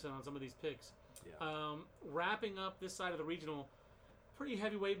in unison on some of these picks. Yeah. Wrapping up this side of the regional, pretty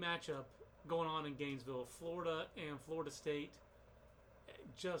heavyweight matchup going on in Gainesville. Florida and Florida State. It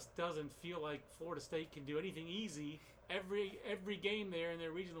just doesn't feel like Florida State can do anything easy. Every game there in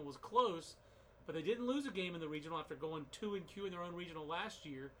their regional was close, but they didn't lose a game in the regional after going 2-2 in their own regional last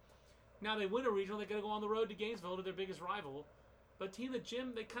year. Now they win a regional, they got to go on the road to Gainesville to their biggest rival. But team that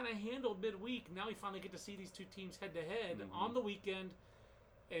Jim, they kind of handled midweek. Now we finally get to see these two teams head to head on the weekend,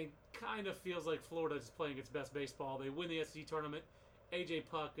 and kind of feels like Florida is playing its best baseball. They win the SEC tournament. AJ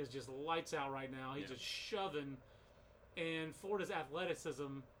Puck is just lights out right now. He's just shoving, and Florida's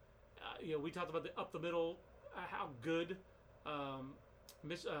athleticism. We talked about the up the middle. How good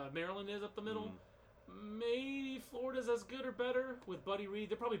Maryland is up the middle. Maybe Florida's as good or better with Buddy Reed.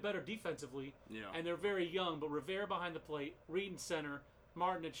 They're probably better defensively. Yeah. And they're very young, but Rivera behind the plate, Reed in center,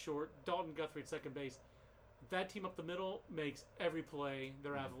 Martin at short, Dalton Guthrie at second base. That team up the middle makes every play.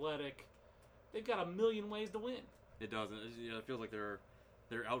 They're athletic. They've got a million ways to win. It doesn't. It feels like their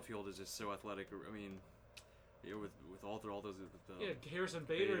outfield is just so athletic. I mean, with all those. Harrison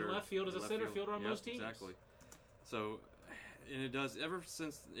Bader in left field is a center fielder on most teams. Exactly. So, and it does, ever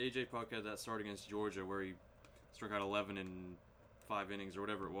since A.J. Puck had that start against Georgia where he struck out 11 in 5 innings or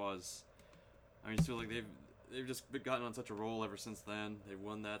whatever it was, I mean, I feel like they've just gotten on such a roll ever since then. They've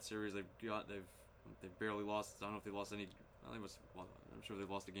won that series. They've barely lost. I don't know if they lost any. I'm sure they've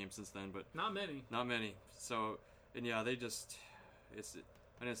lost a game since then, but not many. Not many. So, and yeah, they just. I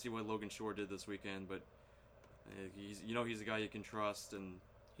didn't see what Logan Shore did this weekend, but he's a guy you can trust, and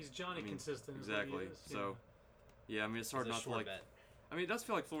he's Johnny consistent. Exactly. So. Yeah, I mean, it's hard not to like. Bet. I mean, it does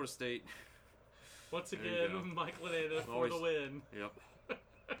feel like Florida State. Once again, Mike Laneda for the win. Yep.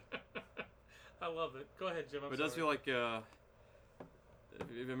 I love it. Go ahead, Jim. But it does feel like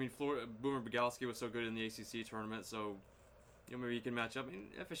Boomer Biegalski was so good in the ACC tournament, so maybe you can match up. I mean,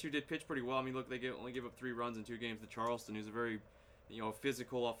 FSU did pitch pretty well. I mean, look, they only gave up 3 runs in 2 games to Charleston, who's a very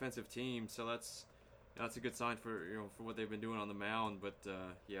physical offensive team. So that's a good sign for what they've been doing on the mound. But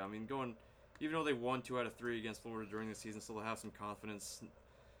I mean, even though they won 2 out of 3 against Florida during the season, still have some confidence,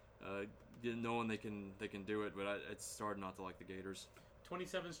 knowing they can do it. But it's starting not to like the Gators.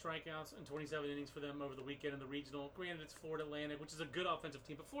 27 strikeouts and 27 innings for them over the weekend in the regional. Granted, it's Florida Atlantic, which is a good offensive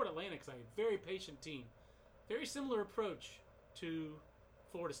team, but Florida Atlantic's a very patient team. Very similar approach to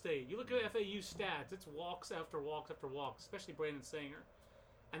Florida State. You look at FAU stats, it's walks after walks after walks, especially Brandon Sanger.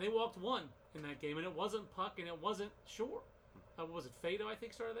 And they walked 1 in that game, and it wasn't Puck and it wasn't Shore. What was it, Fado, I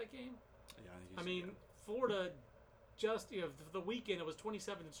think, started that game? Yeah, I mean, Florida just, the weekend it was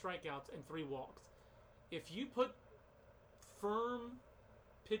 27 strikeouts and 3 walks. If you put firm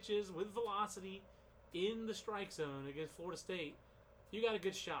pitches with velocity in the strike zone against Florida State, you got a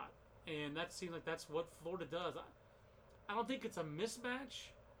good shot. And that seems like that's what Florida does. I don't think it's a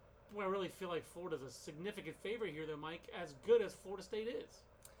mismatch. I really feel like Florida's a significant favorite here, though, Mike, as good as Florida State is.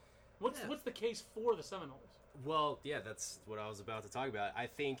 What's the case for the Seminoles? Well, yeah, that's what I was about to talk about. I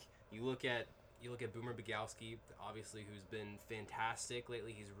think you look at Boomer Biegalski, obviously, who's been fantastic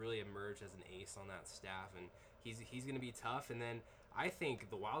lately. He's really emerged as an ace on that staff, and he's going to be tough. And then I think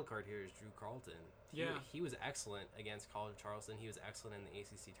the wild card here is Drew Carlton. He was excellent against College of Charleston. He was excellent in the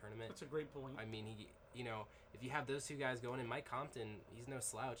ACC tournament. That's a great point. I mean, if you have those 2 guys going, and Mike Compton, he's no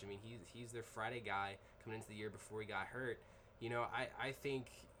slouch. I mean, he's their Friday guy coming into the year before he got hurt. I think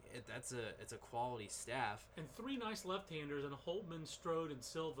it's a quality staff. And 3 nice left-handers, and Holtman, Strode, and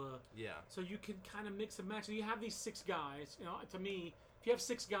Silva. Yeah. So you can kind of mix and match. So you have these 6 guys. To me, if you have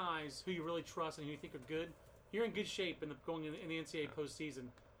 6 guys who you really trust and who you think are good, you're in good shape going in the NCAA postseason.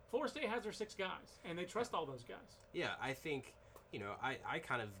 Florida State has their 6 guys, and they trust all those guys. Yeah, I think, I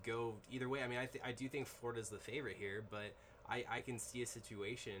kind of go either way. I mean, I do think Florida's the favorite here, but I can see a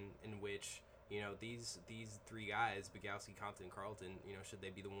situation in which, these 3 guys, Biegalski, Compton, and Carlton, should they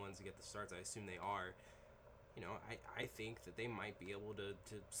be the ones to get the starts, I assume they are. I think that they might be able to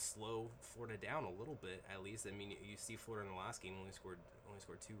slow Florida down a little bit, at least. I mean, you see Florida in the last game only scored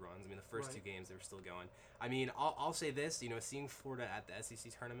 2 runs. I mean, the first 2 games they were still going. I mean, I'll say this, seeing Florida at the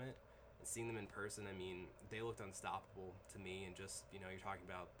SEC tournament and seeing them in person, I mean, they looked unstoppable to me. And just, you're talking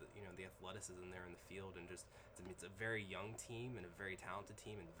about the athleticism there in the field, and just it's a very young team and a very talented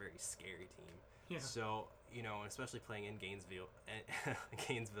team and a very scary team. Yeah. So, and especially playing in Gainesville.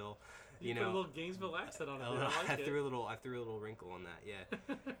 You put a little Gainesville accent on it. I threw a little wrinkle on that. Yeah,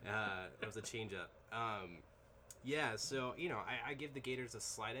 that was a change up. Yeah, so I give the Gators a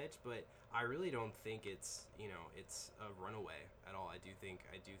slight edge, but I really don't think it's a runaway at all. I do think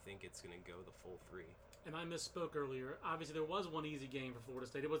it's going to go the full 3. And I misspoke earlier. Obviously, there was one easy game for Florida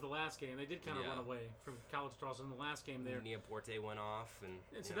State. It was the last game. They did kind of run away from College Charleston in the last game there. Neaporte went off,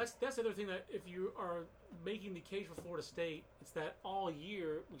 and so that's the other thing, that if you are making the case for Florida State, it's that all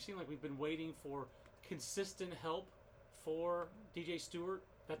year we seem like we've been waiting for consistent help for DJ Stewart.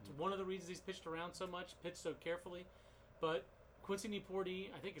 That's one of the reasons he's pitched around so much, pitched so carefully. But Quincy Neaporte,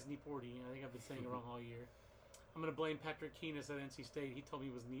 I think it's Neaporte. I think I've been saying it wrong all year. I'm going to blame Patrick Keenis at NC State. He told me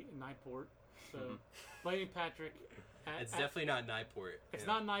it was Niport. So, blaming Patrick. It's definitely not Niport. It's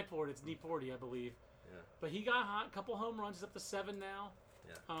not Niport. It's Neaporte, I believe. Yeah. But he got hot. A couple home runs. He's up to 7 now.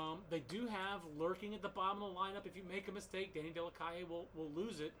 Yeah. They do have lurking at the bottom of the lineup. If you make a mistake, Danny Delacaille will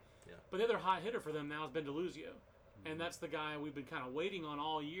lose it. Yeah. But the other hot hitter for them now has been DeLuzio. And that's the guy we've been kind of waiting on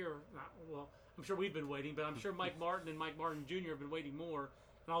all year. Well, I'm sure we've been waiting, but I'm sure Mike Martin and Mike Martin Jr. have been waiting more,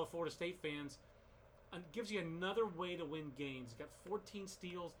 and all the Florida State fans. And it gives you another way to win games. He's got 14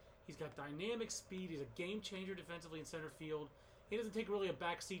 steals. He's got dynamic speed. He's a game changer defensively in center field. He doesn't take really a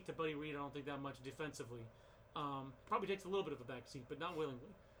back seat to Buddy Reed, I don't think, that much defensively. Probably takes a little bit of a back seat, but not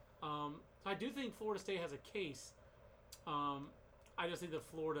willingly. I do think Florida State has a case. I just think that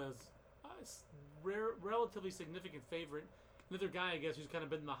Florida's relatively significant favorite. Another guy, I guess, who's kind of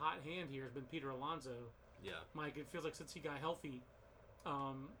been the hot hand here has been Peter Alonso. Yeah, Mike. It feels like since he got healthy,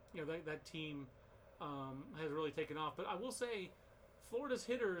 that team has really taken off. But I will say, Florida's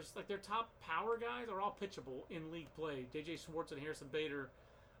hitters, like their top power guys, are all pitchable in league play. J.J. Schwartz and Harrison Bader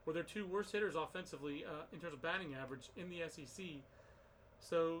were their 2 worst hitters offensively in terms of batting average in the SEC.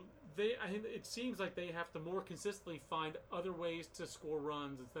 So I think it seems like they have to more consistently find other ways to score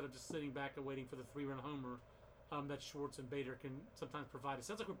runs instead of just sitting back and waiting for the 3-run homer that Schwartz and Bader can sometimes provide. It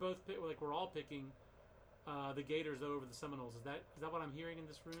sounds like we're all picking the Gators though over the Seminoles. Is that what I'm hearing in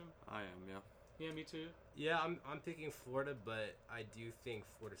this room? I am, yeah. Yeah, me too. Yeah, I'm picking Florida, but I do think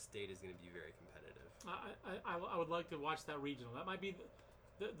Florida State is going to be very competitive. I would like to watch that regional. That might be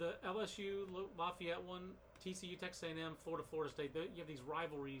the LSU Lafayette one, TCU, Texas A&M, Florida State. You have these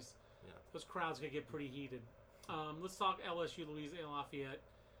rivalries. Yeah. Those crowds can get pretty heated. Let's talk LSU, Louisiana Lafayette.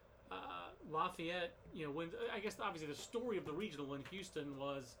 Lafayette, when I guess obviously the story of the regional in Houston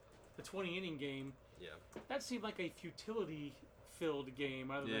was the 20-inning game. Yeah. That seemed like a futility-filled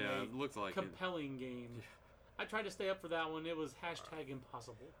game rather than it looked like compelling game. Yeah. I tried to stay up for that one. It was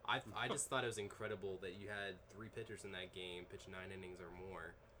 #impossible. I just thought it was incredible that you had 3 pitchers in that game pitch 9 innings or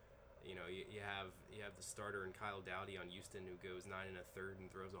more. You have the starter in Kyle Dowdy on Houston who goes 9 1/3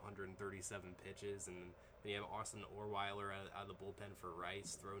 and throws 137 pitches, and then you have Austin Orweiler out of the bullpen for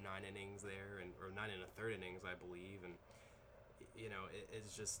Rice, throw 9 innings there, or 9 1/3 innings, I believe, and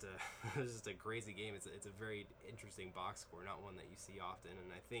it's just it's just a crazy game. It's a very interesting box score, not one that you see often, and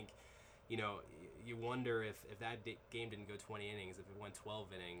I think you wonder if that game didn't go 20 innings, if it went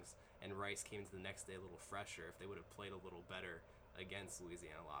 12 innings, and Rice came into the next day a little fresher, if they would have played a little better against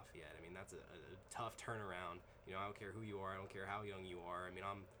Louisiana Lafayette. I mean, that's a tough turnaround. I don't care who you are. I don't care how young you are. I mean,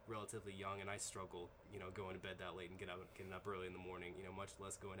 I'm relatively young, and I struggle, going to bed that late and getting up early in the morning, much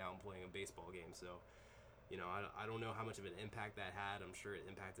less going out and playing a baseball game. So, I don't know how much of an impact that had. I'm sure it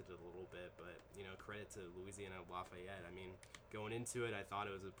impacted it a little bit, but, credit to Louisiana Lafayette. I mean, going into it, I thought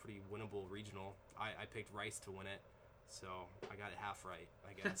it was a pretty winnable regional. I picked Rice to win it, so I got it half right,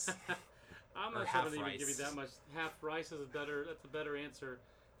 I guess. I'm not sure they even give you that much. Half Rice is that's a better answer.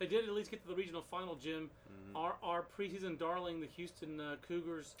 They did at least get to the regional final, Jim. Mm-hmm. Our preseason darling, the Houston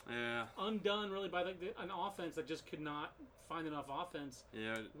Cougars, undone really by an offense that just could not find enough offense.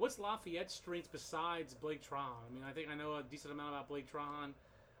 Yeah. What's Lafayette's strengths besides Blake Trahan? I mean, I think I know a decent amount about Blake Trahan.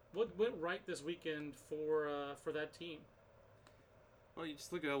 What went right this weekend for that team? Well, you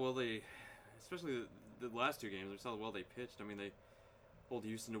just look at how well they, especially the last 2 games, we saw how well they pitched. I mean, they hold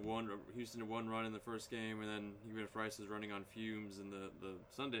Houston to one run in the first game, and then even if Rice is running on fumes in the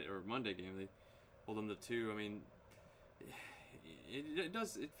Sunday or Monday game, they hold them to 2. I mean,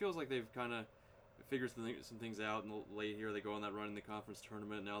 it feels like they've kind of figured some things out. And late here, they go on that run in the conference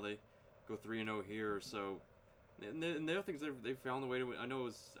tournament. Now they go 3-0 here. So, and the other things they found a way to. I know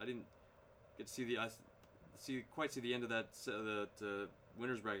I didn't get to see the end of that the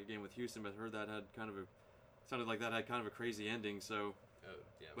winners bracket game with Houston, but I heard that had sounded like that had kind of a crazy ending. So. Oh,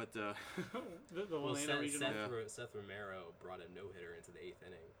 yeah. But Seth Romero brought a no-hitter into the 8th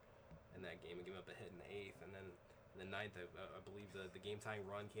inning in that game and gave up a hit in the 8th, and then in the 9th, I believe the game-tying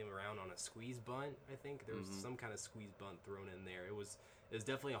run came around on a squeeze bunt. I think there was some kind of squeeze bunt thrown in there. It was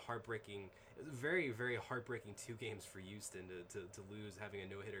definitely a very, very heartbreaking 2 games for Houston to lose, having a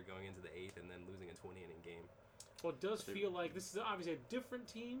no-hitter going into the 8th and then losing a 20-inning game. Well, it does feel like this is obviously a different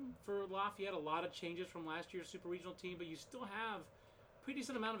team for Lafayette. A lot of changes from last year's Super Regional team, but you still have pretty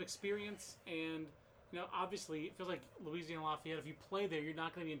decent amount of experience, and obviously it feels like Louisiana Lafayette, if you play there, you're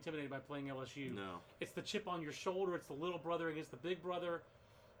not going to be intimidated by playing LSU. No. It's the chip on your shoulder. It's the little brother against the big brother.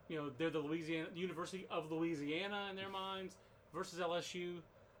 They're the University of Louisiana in their minds versus LSU.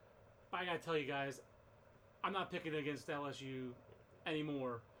 But I got to tell you guys, I'm not picking against LSU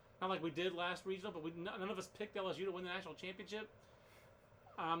anymore. Not like we did last regional, but none of us picked LSU to win the national championship.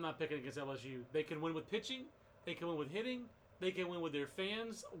 I'm not picking against LSU. They can win with pitching. They can win with hitting. They can win with their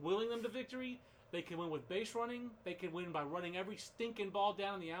fans willing them to victory. They can win with base running. They can win by running every stinking ball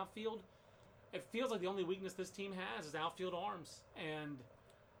down in the outfield. It feels like the only weakness this team has is outfield arms. And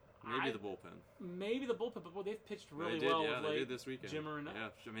maybe the bullpen. Maybe the bullpen, but they've pitched really well. They did this weekend. Jimmer and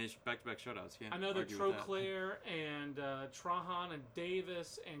I mean, back-to-back shutouts. I know that Troclair and Trahan and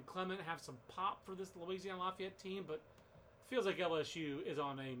Davis and Clement have some pop for this Louisiana Lafayette team, but it feels like LSU is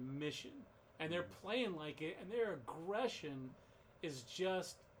on a mission. And they're playing like it, and their aggression is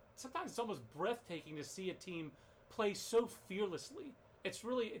just sometimes it's almost breathtaking to see a team play so fearlessly. It's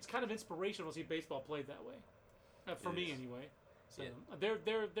kind of inspirational to see baseball played that way, for me anyway. So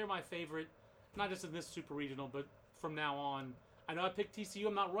they're my favorite, not just in this Super Regional, but from now on. I know I picked TCU.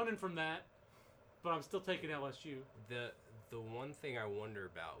 I'm not running from that, but I'm still taking LSU. The one thing I wonder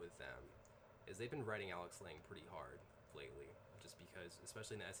about with them is they've been riding Alex Lang pretty hard lately. Just because,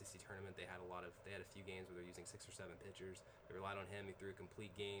 especially in the SEC tournament, they had a few games where they're using 6 or 7 pitchers. They relied on him. He threw a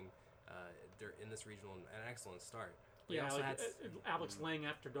complete game. They're in this regional, an excellent start. But Alex Lang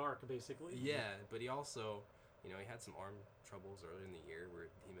after dark, basically. Yeah, but he also, he had some arm troubles earlier in the year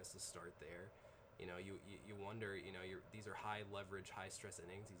where he missed the start there. You wonder, these are high leverage, high stress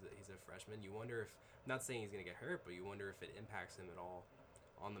innings. He's a freshman. You wonder if, I'm not saying he's going to get hurt, but you wonder if it impacts him at all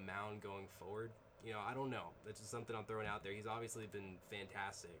on the mound going forward. I don't know. That's just something I'm throwing out there. He's obviously been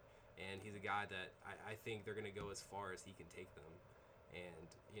fantastic, and he's a guy that I think they're going to go as far as he can take them. And,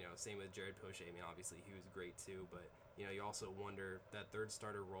 same with Jared Poche. I mean, obviously he was great too, but, You also wonder that third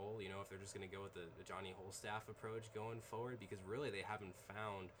starter role, if they're just going to go with the Johnny Holstaff approach going forward, because really they haven't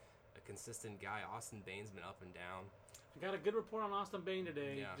found a consistent guy. Austin Bain's been up and down. I got a good report on Austin Bain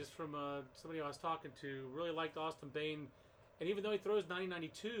today, just from somebody I was talking to. Really liked Austin Bain, and even though he throws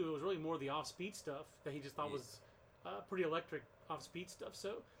 90-92, it was really more the off-speed stuff that he just thought was pretty electric off-speed stuff.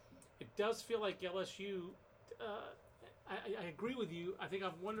 So it does feel like LSU. I agree with you. I think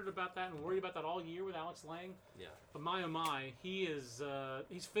I've wondered about that and worried about that all year with Alex Lang. Yeah. But my oh my, his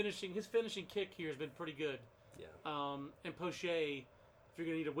finishing kick here has been pretty good. Yeah. And Poche, if you're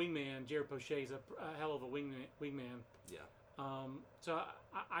gonna need a wingman, Jared Poche is a hell of a wingman. Yeah. So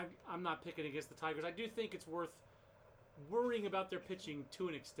I'm not picking against the Tigers. I do think it's worth worrying about their pitching to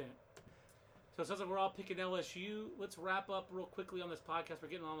an extent. So it sounds like we're all picking LSU. Let's wrap up real quickly on this podcast. We're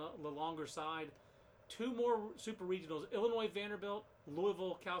getting on the longer side. 2 more super regionals: Illinois Vanderbilt,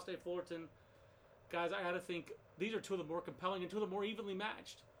 Louisville, Cal State Fullerton. Guys, I got to think these are 2 of the more compelling and 2 of the more evenly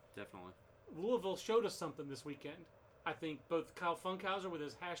matched. Definitely. Louisville showed us something this weekend. I think both Kyle Funkhauser with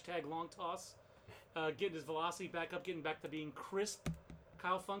his hashtag long toss, getting his velocity back up, getting back to being crisp.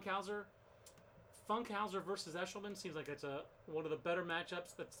 Kyle Funkhauser versus Eshelman seems like it's one of the better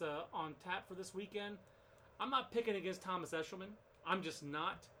matchups that's on tap for this weekend. I'm not picking against Thomas Eshelman. I'm just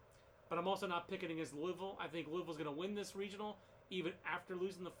not. But I'm also not picking against Louisville. I think Louisville's going to win this regional, even after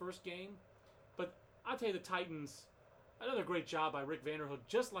losing the first game. But I'll tell you, the Titans, another great job by Rick Vanderhook,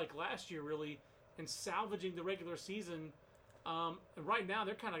 just like last year, really, in salvaging the regular season. And right now,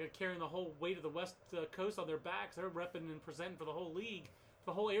 they're kind of carrying the whole weight of the West Coast on their backs. They're repping and presenting for the whole league,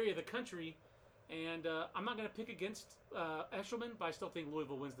 the whole area of the country. And I'm not going to pick against Eshelman, but I still think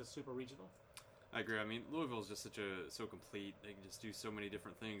Louisville wins the Super Regional. I agree. I mean, Louisville is just so complete. They can just do so many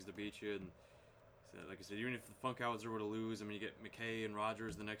different things to beat you. And like I said, even if the Funkhauser were to lose, I mean, you get McKay and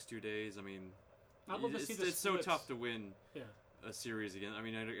Rogers the next 2 days. I mean, it's so tough to win a series again. I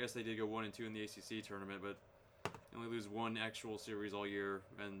mean, I guess they did go 1-2 in the ACC tournament, but they only lose 1 actual series all year.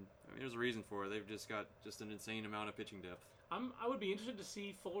 And I mean, there's a reason for it. They've just got an insane amount of pitching depth. I would be interested to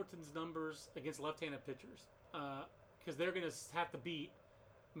see Fullerton's numbers against left-handed pitchers, because they're going to have to beat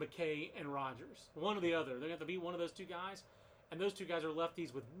McKay and Rogers, one or the other. They're going to have to beat one of those 2 guys, and those 2 guys are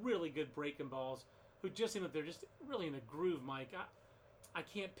lefties with really good breaking balls who just seem like they're just really in a groove, Mike. I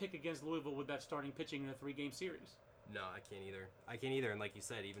can't pick against Louisville with that starting pitching in a 3-game series. No, I can't either. And like you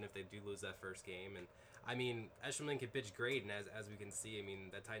said, even if they do lose that first game, and I mean, Eshelman can pitch great, and as we can see, I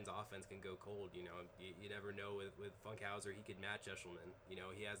mean, that Titans offense can go cold. You never know with Funkhauser, he could match Eshelman.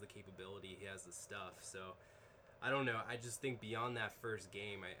 He has the capability, he has the stuff. So I don't know. I just think beyond that first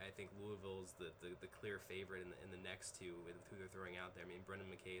game, I think Louisville's the clear favorite in the next 2 with who they're throwing out there. I mean, Brendan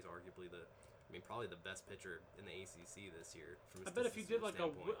McKay is arguably probably the best pitcher in the ACC this year. From a I bet if you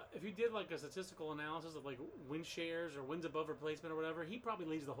did like a statistical analysis of like win shares or wins above replacement or whatever, he probably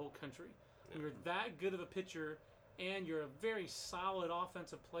leads the whole country. Yeah. When you're that good of a pitcher and you're a very solid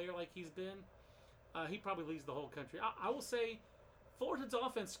offensive player like he's been, he probably leads the whole country. I will say, Fullerton's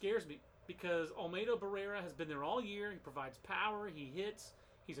offense scares me because Olmedo Barrera has been there all year. He provides power. He hits.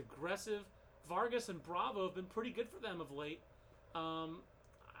 He's aggressive. Vargas and Bravo have been pretty good for them of late.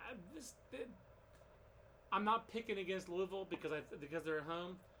 I'm not picking against Louisville because they're at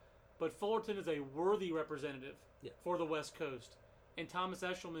home, but Fullerton is a worthy representative for the West Coast. And Thomas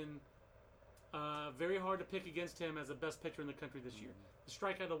Eshelman, very hard to pick against him as the best pitcher in the country this year. The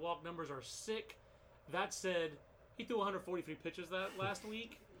strikeout to walk numbers are sick. That said, he threw 143 pitches that last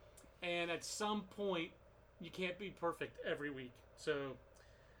week, and at some point, you can't be perfect every week. So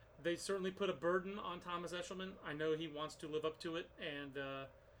they certainly put a burden on Thomas Eshelman. I know he wants to live up to it, and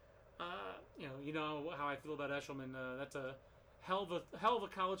you know how I feel about Eshelman. That's a hell of a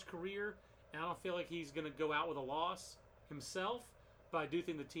college career, and I don't feel like he's going to go out with a loss himself. But I do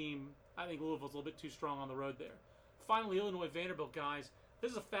think I think Louisville's a little bit too strong on the road there. Finally, Illinois Vanderbilt, guys.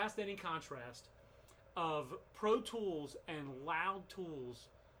 This is a fascinating contrast of Pro Tools and loud tools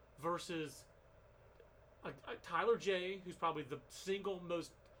versus a Tyler J, who's probably the single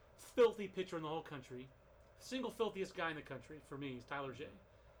most filthy pitcher in the whole country. Single filthiest guy in the country for me is Tyler J.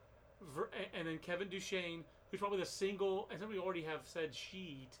 And then Kevin Duchesne, who's probably the single, and somebody already have said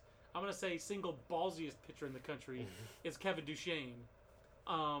sheet, I'm going to say single ballsiest pitcher in the country is Kevin Duchesne.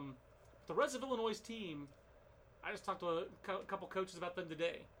 The rest of Illinois' team, I just talked to a couple coaches about them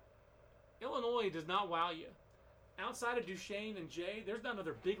today. Illinois does not wow you. Outside of Duchesne and Jay, there's not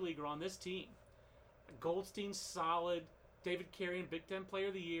another big leaguer on this team. Goldstein's solid. David Carrion, Big Ten Player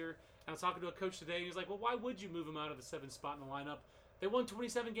of the Year. And I was talking to a coach today, and he was like, well, why would you move him out of the 7th spot in the lineup? They won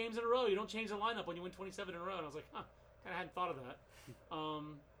 27 games in a row. You don't change the lineup when you win 27 in a row. And I was like, kind of hadn't thought of that.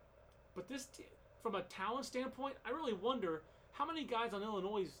 But from a talent standpoint, I really wonder how many guys on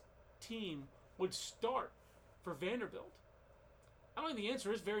Illinois' team would start for Vanderbilt. I don't think the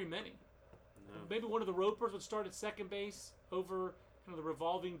answer is very many. No. Maybe one of the Ropers would start at second base over kind of the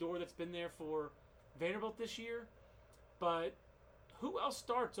revolving door that's been there for Vanderbilt this year. But who else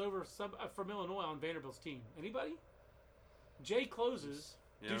starts over from Illinois on Vanderbilt's team? Anybody? Jay closes.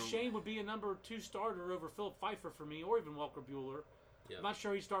 Yeah. Duchesne would be a number 2 starter over Philip Pfeiffer for me, or even Walker Buehler. Yep. I'm not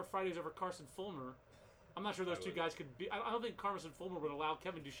sure he'd start Fridays over Carson Fulmer. I'm not sure those two guys could be. I don't think Carson Fulmer would allow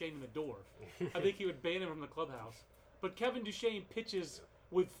Kevin Duchesne in the door. I think he would ban him from the clubhouse. But Kevin Duchesne pitches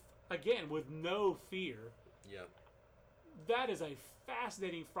with no fear. Yeah. That is a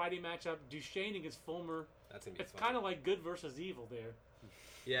fascinating Friday matchup. Duchesne against Fulmer. That's gonna be It's kind of like good versus evil there.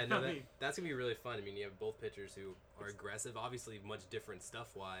 Yeah, no, that's going to be really fun. I mean, you have both pitchers who are aggressive, obviously much different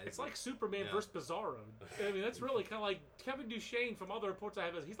stuff-wise. It's like Superman versus Bizarro. I mean, that's really kind of like Kevin Duchesne from all the reports I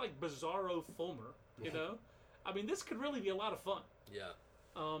have. He's like Bizarro Fulmer, you know? I mean, this could really be a lot of fun. Yeah.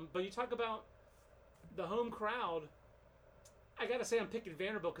 But you talk about the home crowd, I got to say I'm picking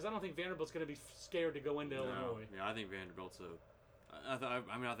Vanderbilt because I don't think Vanderbilt's going to be scared to go into Illinois. Yeah, I think Vanderbilt's I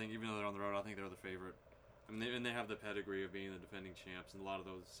think even though they're on the road, I think they're the favorite. I mean, they have the pedigree of being the defending champs, and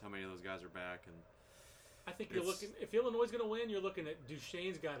how many of those guys are back. And I think you're looking, if Illinois is going to win, you're looking at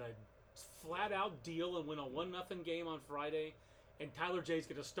Duchesne's got a flat-out deal and win a 1-0 game on Friday, and Tyler Jay's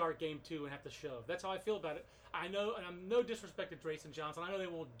going to start game 2 and have to shove. That's how I feel about it. I know, and I'm no disrespect to Drayson Johnson. I know they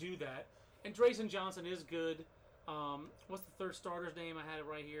won't do that. And Drayson Johnson is good. What's the third starter's name? I had it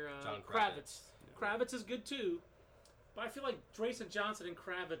right here. John Kravitz. Kravitz is good too. But I feel like Drayson Johnson and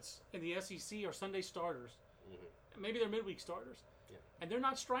Kravitz in the SEC are Sunday starters. Mm-hmm. Maybe they're midweek starters. Yeah. And they're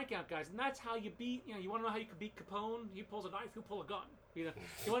not strikeout guys. And that's how you beat, you want to know how you can beat Capone? He pulls a knife, you pull a gun. You want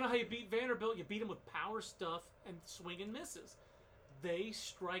to know how you beat Vanderbilt? You beat him with power stuff and swing and misses. They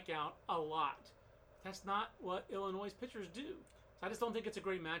strike out a lot. That's not what Illinois' pitchers do. So I just don't think it's a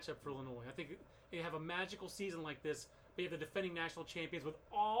great matchup for Illinois. I think you have a magical season like this. They have the defending national champions with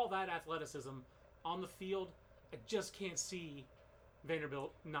all that athleticism on the field. I just can't see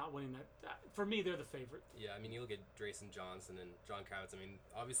Vanderbilt not winning that. For me, they're the favorite. Yeah, I mean, you look at Drayson Johnson and John Kravitz. I mean,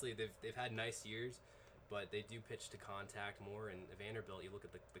 obviously they've had nice years, but they do pitch to contact more. And Vanderbilt, you look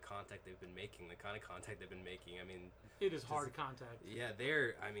at the contact they've been making, the kind of contact they've been making. I mean, it is hard contact. Yeah,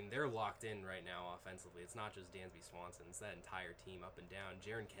 they're locked in right now offensively. It's not just Dansby Swanson; it's that entire team up and down.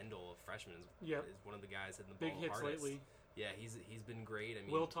 Jaron Kendall, a freshman, is one of the guys hitting the ball big hits hardest. Lately. Yeah, he's been great. I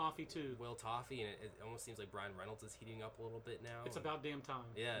mean, Will Toffee too. Will Toffee, and it almost seems like Brian Reynolds is heating up a little bit now. It's about damn time.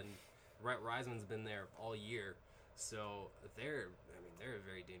 Yeah, and Reisman's been there all year, so they're a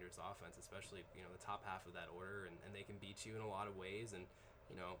very dangerous offense, especially the top half of that order, and they can beat you in a lot of ways. And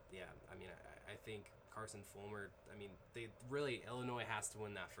I mean, I think Carson Fulmer. I mean, Illinois has to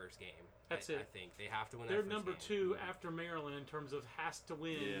win that first game. That's it. I think they have to win. They're that first number game. 2 after Maryland in terms of has to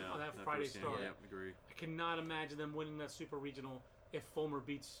win on that Friday start. Yeah, agree. I cannot imagine them winning that super regional if Fulmer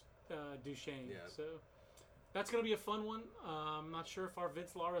beats Duchesne. Yeah. So that's going to be a fun one. I'm not sure if our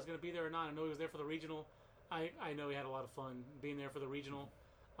Vince Lara is going to be there or not. I know he was there for the regional. I know he had a lot of fun being there for the regional.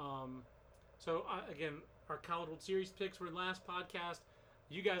 Again, our College World Series picks were in last podcast.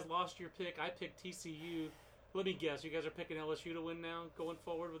 You guys lost your pick. I picked TCU. Let me guess. You guys are picking LSU to win now, going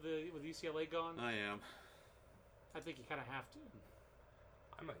forward with UCLA gone. I am. I think you kind of have to.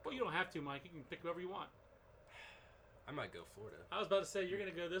 I might. Well, you don't have to, Mike. You can pick whoever you want. I might go Florida. I was about to say you're going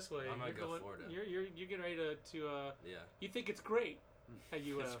to go this way. I might go Florida. You're getting ready to yeah. You think it's great at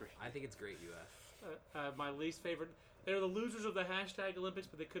UF? I think it's great UF. My least favorite. They're the losers of the hashtag Olympics,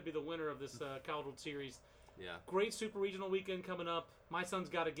 but they could be the winner of this College World Series. Yeah. Great Super Regional weekend coming up. My son's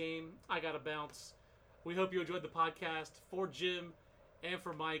got a game. I got to bounce. We hope you enjoyed the podcast. For Jim and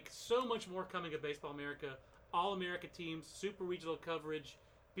for Mike, so much more coming at Baseball America. All-America teams, Super Regional coverage.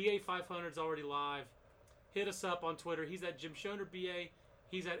 BA 500 is already live. Hit us up on Twitter. He's at Jim Schoner BA.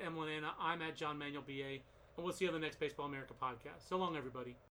 He's at Emlyn Anna. I'm at John Manuel BA. And we'll see you on the next Baseball America podcast. So long, everybody.